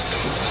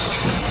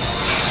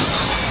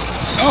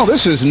 Oh,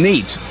 this is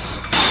neat.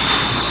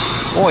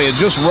 Boy, it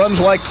just runs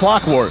like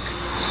clockwork.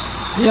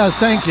 Yes,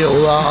 thank you.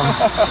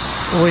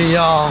 We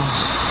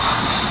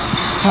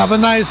have a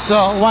nice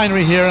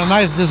winery here, a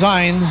nice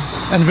design,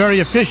 and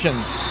very efficient.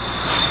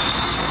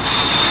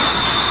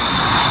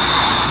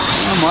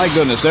 Oh my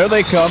goodness, there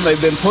they come. They've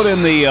been put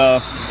in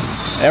the,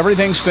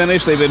 everything's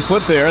finished. They've been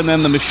put there, and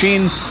then the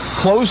machine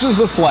closes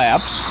the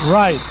flaps.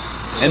 Right.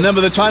 And then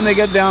by the time they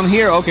get down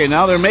here, okay,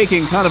 now they're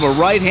making kind of a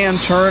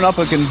right-hand turn up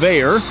a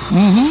conveyor.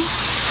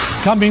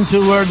 Coming to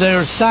where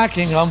they're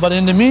stacking them, but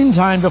in the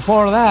meantime,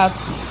 before that,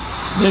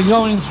 they're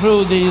going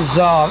through these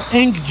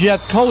inkjet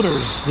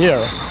coaters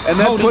here. And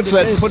that puts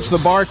the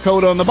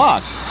barcode on the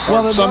box.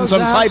 Well, some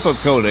type of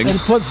coating. It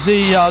puts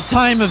the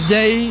time of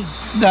day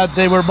that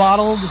they were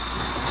bottled,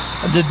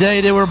 the day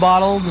they were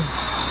bottled.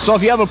 So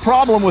if you have a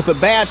problem with the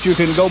batch, you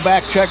can go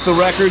back, check the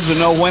records, and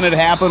know when it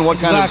happened, what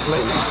kind of,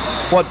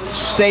 what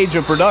stage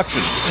of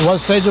production. What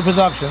stage of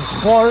production?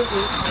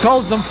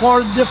 Codes them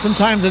 4 different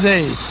times a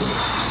day.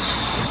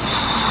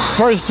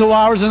 First 2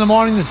 hours in the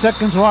morning, the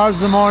second 2 hours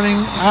in the morning,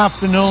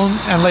 afternoon,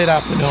 and late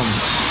afternoon.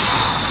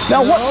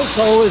 Now, what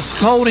also is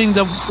coding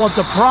what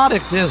the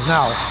product is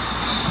now.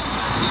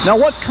 Now,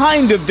 what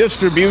kind of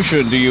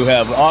distribution do you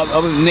have?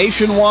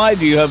 Nationwide?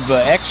 Do you have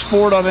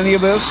export on any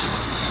of this?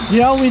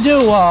 Yeah, we do.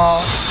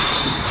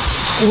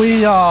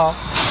 We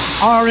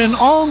are in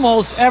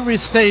almost every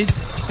state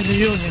in the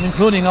union,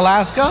 including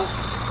Alaska.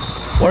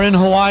 We're in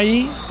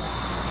Hawaii,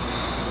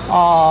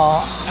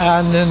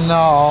 and in.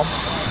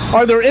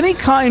 Are there any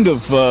kind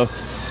of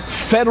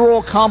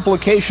federal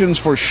complications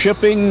for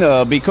shipping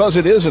because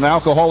it is an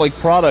alcoholic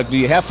product? Do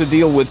you have to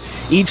deal with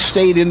each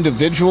state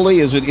individually?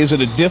 Is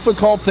it a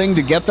difficult thing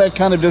to get that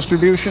kind of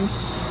distribution?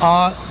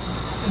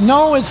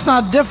 No, it's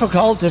not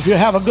difficult if you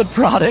have a good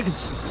product,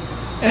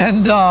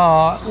 and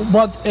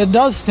but it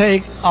does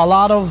take a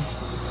lot of.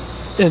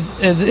 It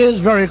is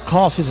very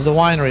costly to the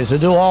wineries to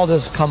do all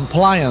this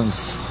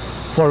compliance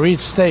for each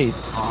state.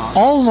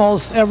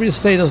 Almost every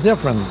state is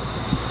different.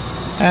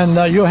 And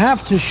you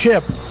have to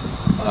ship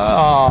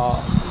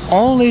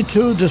only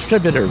to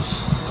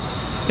distributors.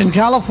 In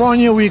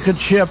California, we could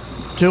ship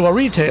to a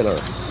retailer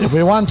if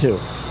we want to,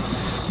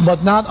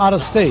 but not out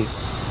of state.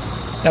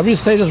 Every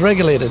state is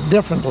regulated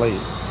differently.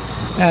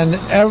 And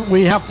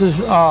we have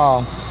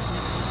to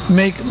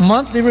make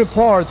monthly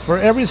reports for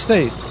every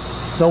state.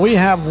 So we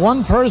have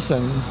one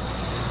person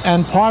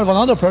and part of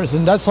another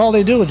person. That's all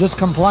they do, just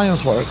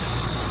compliance work.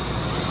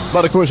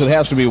 But of course, it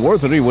has to be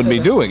worth it, or you wouldn't be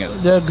doing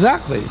it.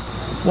 Exactly.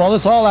 Well,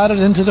 it's all added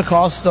into the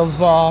cost of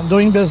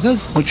doing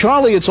business. Well,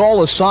 Charlie, it's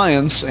all a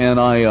science, and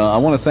I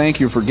want to thank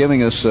you for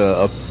giving us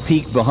a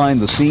peek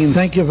behind the scenes.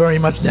 Thank you very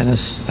much,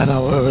 Dennis. And it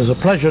was a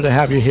pleasure to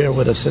have you here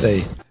with us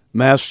today.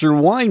 Master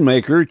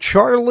winemaker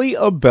Charlie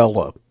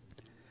Abella.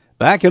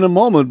 Back in a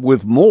moment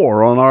with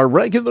more on our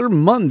regular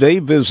Monday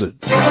visit.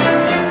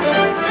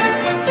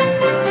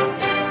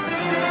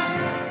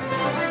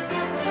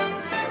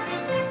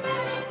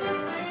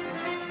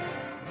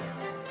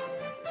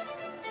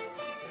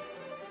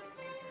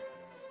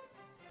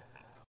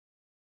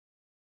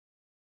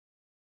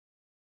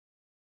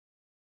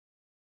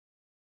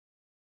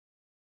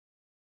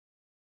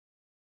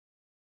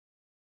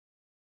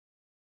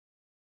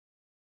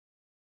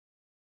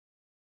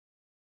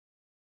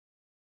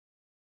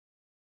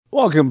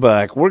 Welcome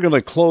back. We're going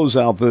to close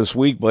out this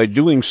week by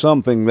doing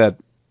something that,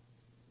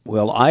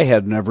 well, I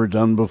had never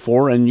done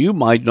before, and you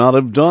might not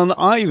have done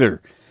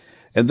either.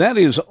 And that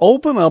is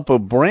open up a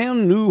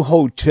brand new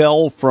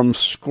hotel from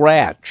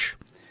scratch.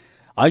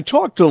 I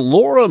talked to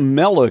Laura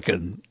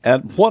Milliken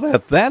at what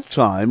at that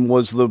time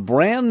was the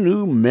brand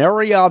new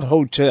Marriott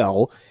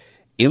Hotel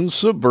in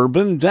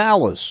suburban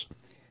Dallas.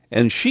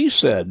 And she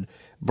said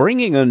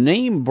bringing a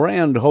name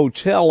brand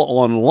hotel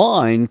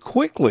online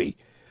quickly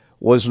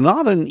was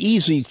not an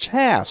easy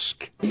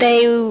task.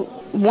 They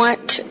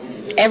want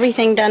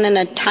everything done in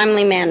a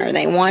timely manner.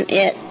 They want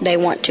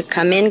to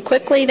come in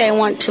quickly. They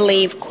want to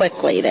leave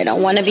quickly. They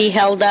don't want to be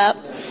held up.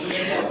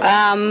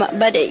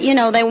 But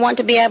they want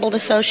to be able to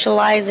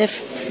socialize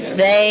if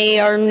they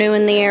are new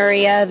in the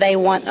area. They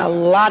want a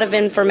lot of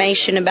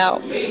information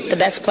about the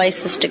best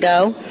places to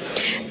go.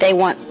 They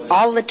want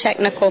all the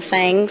technical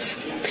things,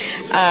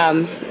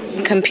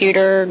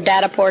 computer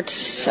data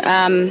ports,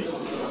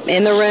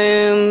 in the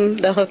room,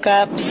 the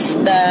hookups,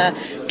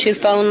 the 2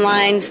 phone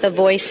lines, the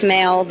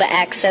voicemail, the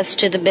access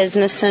to the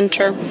business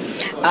center,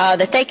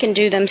 that they can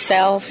do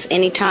themselves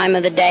any time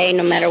of the day,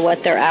 no matter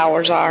what their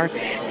hours are.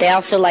 They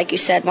also, like you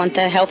said, want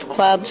the health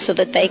club so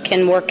that they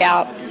can work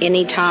out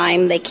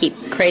anytime. They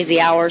keep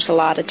crazy hours a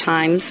lot of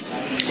times.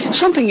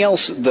 Something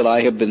else that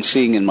I have been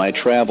seeing in my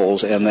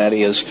travels, and that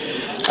is,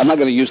 I'm not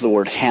going to use the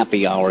word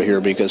happy hour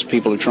here because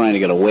people are trying to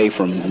get away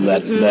from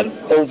that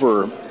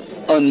over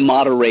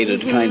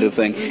unmoderated kind of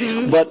thing.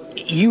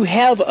 But you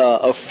have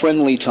a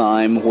friendly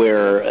time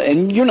where,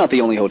 and you're not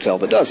the only hotel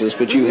that does this,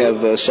 but you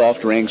have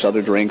soft drinks,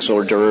 other drinks,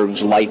 hors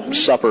d'oeuvres, light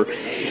supper.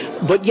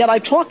 But yet I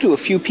talked to a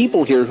few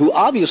people here who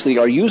obviously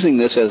are using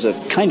this as a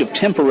kind of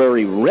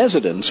temporary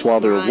residence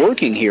while they're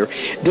working here.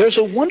 There's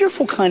a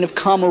wonderful kind of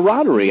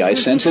camaraderie, I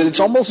sense, and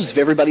it's almost as if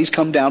everybody's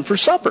come down for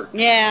supper.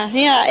 Yeah.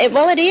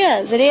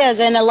 It is.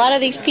 And a lot of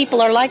these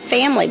people are like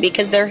family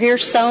because they're here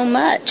so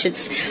much.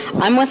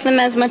 I'm with them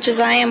as much as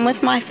I am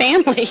with my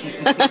family.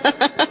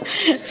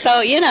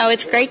 So,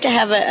 it's great to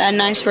have a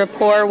nice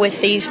rapport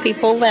with these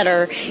people that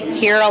are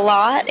here a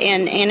lot,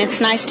 and it's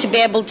nice to be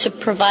able to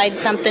provide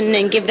something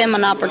and give them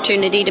an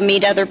opportunity to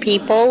meet other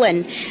people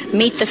and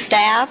meet the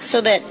staff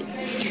so that,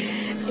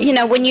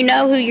 when you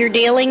know who you're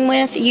dealing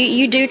with,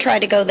 you do try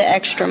to go the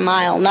extra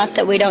mile. Not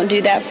that we don't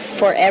do that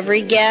for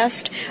every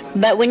guest,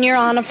 but when you're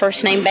on a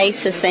first-name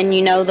basis and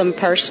you know them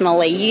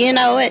personally,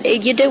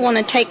 you do want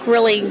to take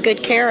really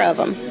good care of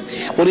them.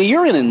 Well,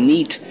 you're in a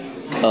neat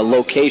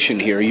location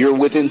here. You're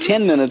within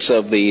 10 minutes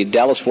of the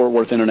Dallas-Fort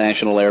Worth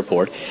International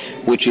Airport,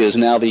 which is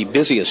now the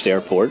busiest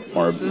airport,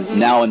 or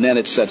now and then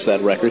it sets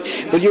that record.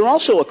 But you're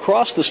also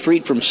across the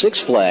street from Six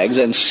Flags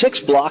and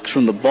 6 blocks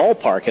from the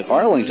ballpark at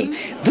Arlington.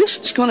 This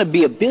is going to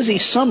be a busy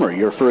summer,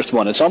 your first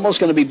one. It's almost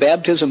going to be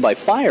baptism by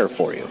fire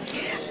for you.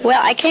 Well,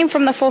 I came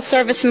from the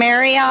full-service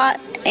Marriott,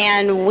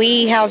 and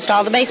we housed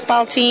all the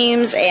baseball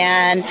teams,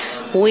 and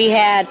we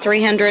had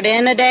 300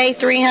 in a day,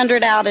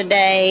 300 out a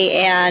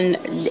day, and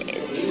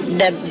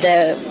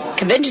the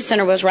convention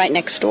center was right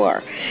next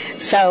door.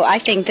 So I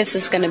think this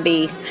is going to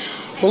be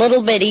a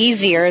little bit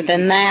easier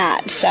than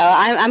that. So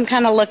I'm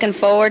kind of looking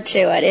forward to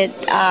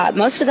it.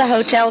 Most of the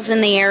hotels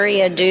in the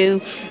area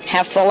do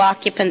have full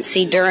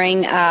occupancy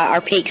during our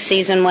peak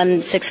season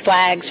when Six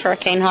Flags,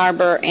 Hurricane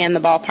Harbor, and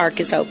the ballpark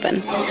is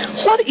open.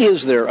 What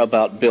is there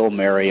about Bill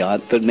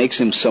Marriott that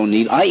makes him so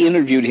neat? I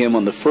interviewed him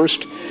on the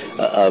first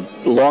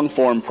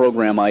long-form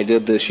program I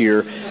did this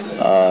year.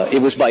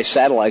 It was by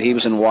satellite. He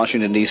was in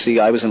Washington, D.C.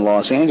 I was in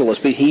Los Angeles.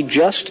 But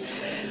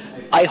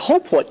I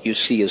hope what you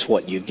see is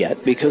what you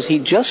get, because he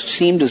just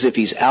seemed as if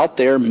he's out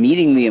there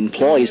meeting the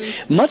employees,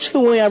 much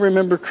the way I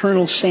remember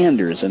Colonel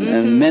Sanders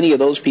and many of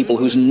those people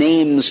whose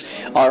names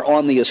are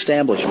on the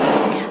establishment.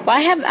 Well,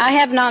 I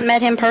have not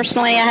met him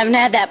personally. I haven't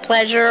had that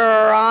pleasure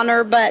or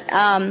honor, but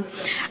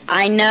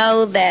I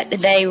know that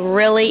they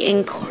really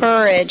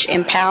encourage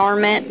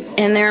empowerment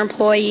in their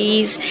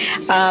employees,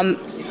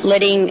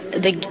 letting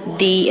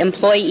the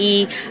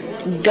employee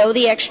go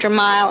the extra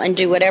mile and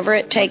do whatever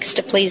it takes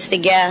to please the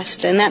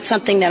guest. And that's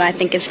something that I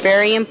think is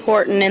very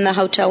important in the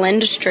hotel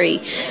industry.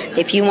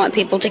 If you want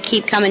people to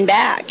keep coming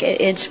back,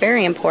 it's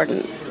very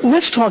important.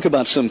 Let's talk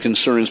about some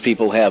concerns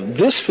people have.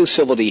 This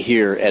facility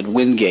here at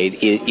Wingate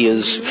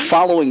is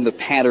following the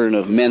pattern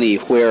of many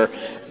where,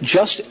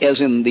 just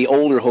as in the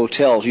older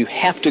hotels, you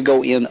have to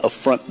go in a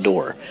front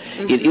door.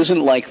 It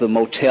isn't like the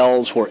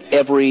motels where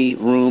every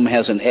room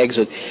has an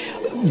exit.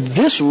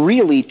 This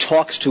really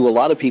talks to a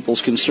lot of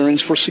people's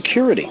concerns for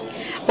security.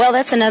 Well,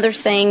 that's another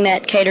thing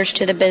that caters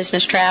to the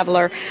business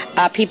traveler.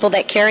 People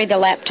that carry the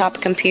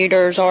laptop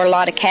computers or a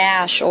lot of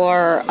cash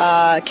or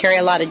carry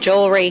a lot of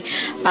jewelry.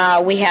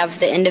 We have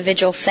the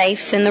individual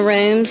safes in the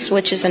rooms,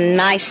 which is a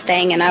nice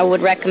thing, and I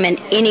would recommend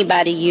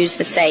anybody use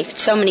the safe.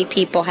 So many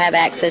people have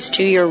access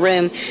to your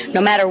room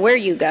no matter where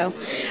you go.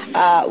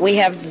 We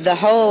have the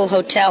whole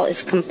hotel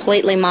is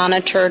completely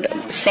monitored,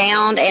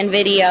 sound and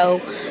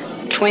video,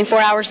 24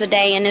 hours a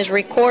day and is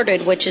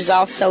recorded, which is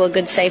also a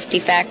good safety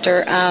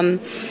factor.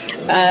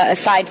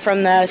 Aside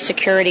from the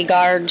security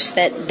guards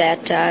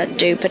that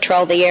do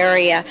patrol the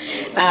area.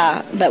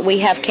 But we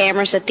have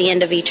cameras at the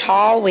end of each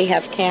hall. We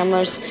have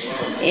cameras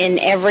in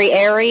every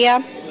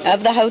area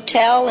of the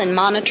hotel and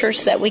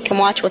monitors so that we can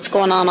watch what's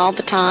going on all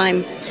the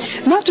time.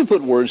 Not to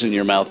put words in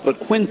your mouth,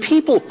 but when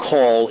people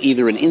call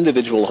either an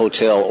individual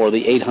hotel or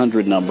the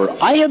 800 number,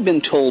 I have been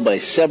told by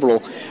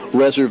several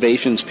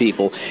reservations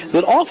people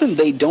that often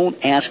they don't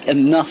ask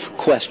enough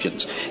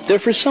questions. They're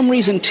for some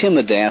reason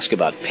timid to ask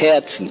about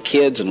pets and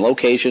kids and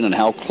location and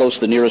how close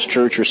the nearest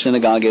church or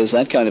synagogue is,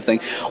 that kind of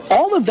thing.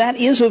 All of that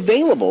is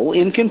available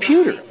in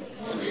computer.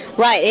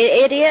 Right,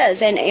 it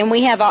is, and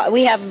we have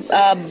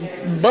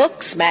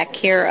books back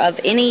here of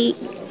any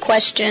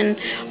question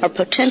or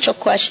potential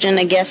question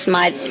a guest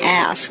might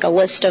ask, a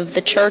list of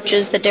the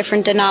churches, the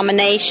different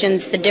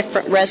denominations, the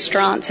different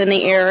restaurants in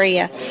the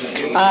area,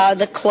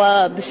 the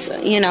clubs.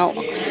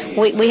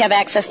 We have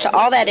access to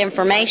all that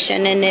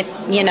information, and if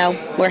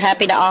we're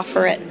happy to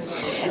offer it.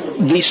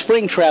 The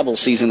spring travel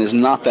season is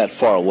not that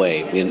far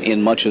away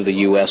in much of the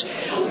U.S.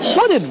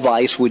 What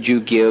advice would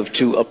you give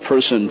to a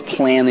person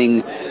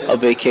planning a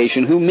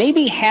vacation who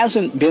maybe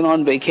hasn't been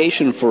on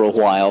vacation for a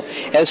while,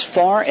 as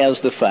far as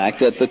the fact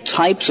that the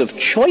types of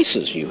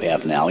choices you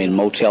have now in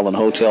motel and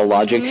hotel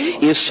lodging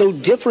is so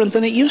different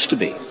than it used to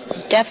be?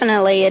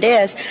 Definitely it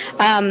is.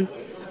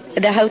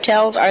 The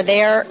hotels are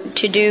there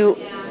to do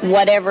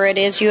whatever it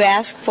is you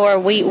ask for.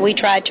 We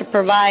try to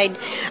provide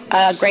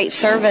great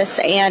service,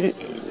 and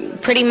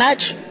pretty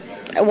much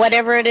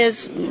whatever it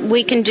is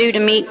we can do to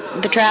meet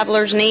the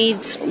traveler's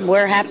needs,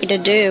 we're happy to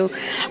do.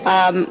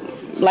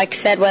 Like I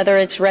said, whether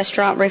it's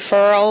restaurant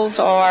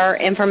referrals or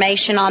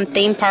information on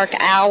theme park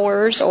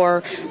hours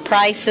or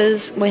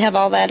prices, we have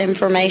all that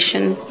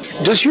information.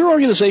 Does your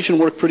organization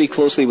work pretty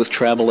closely with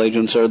travel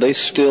agents? Are they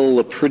still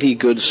a pretty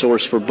good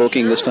source for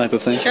booking this type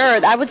of thing?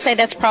 Sure. I would say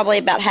that's probably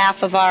about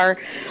half of our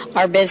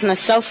business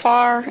so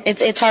far.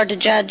 It's hard to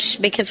judge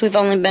because we've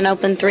only been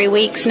open 3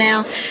 weeks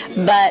now,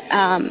 but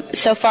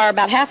so far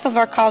about half of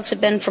our calls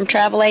have been from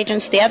travel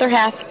agents. The other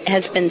half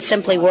has been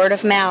simply word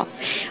of mouth.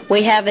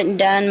 We haven't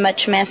done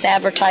much mass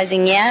advertising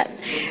yet.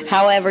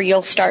 However,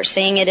 you'll start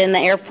seeing it in the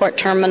airport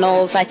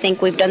terminals. I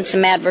think we've done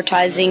some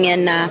advertising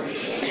in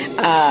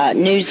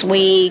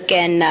Newsweek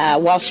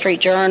and Wall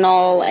Street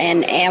Journal,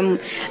 and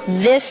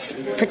this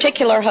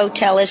particular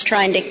hotel is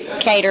trying to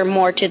cater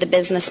more to the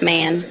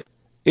businessman.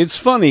 It's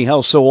funny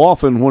how so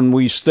often when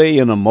we stay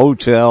in a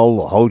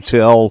motel, a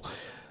hotel,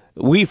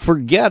 we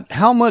forget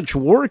how much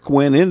work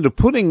went into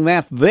putting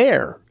that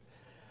there.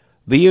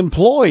 The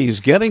employees,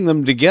 getting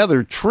them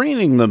together,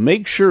 training them,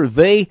 make sure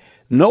they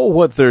know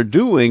what they're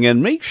doing,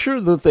 and make sure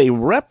that they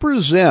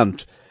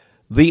represent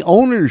the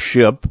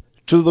ownership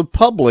to the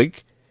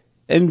public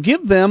and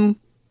give them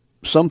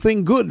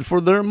something good for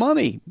their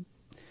money.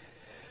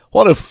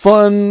 What a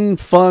fun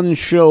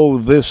show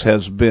this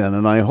has been,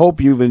 and I hope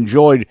you've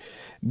enjoyed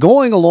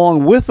going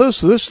along with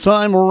us this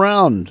time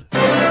around.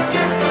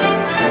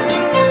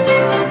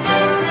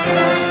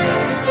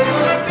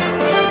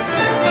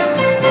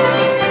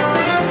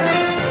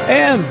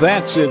 And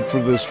that's it for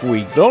this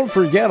week. Don't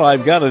forget,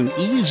 I've got an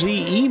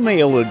easy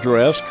email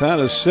address, kind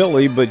of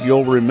silly, but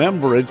you'll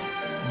remember it.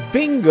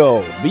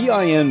 Bingo,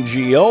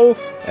 B-I-N-G-O,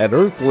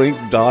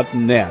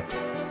 @earthlink.net.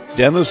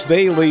 Dennis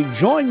Daly,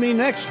 join me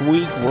next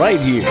week right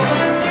here.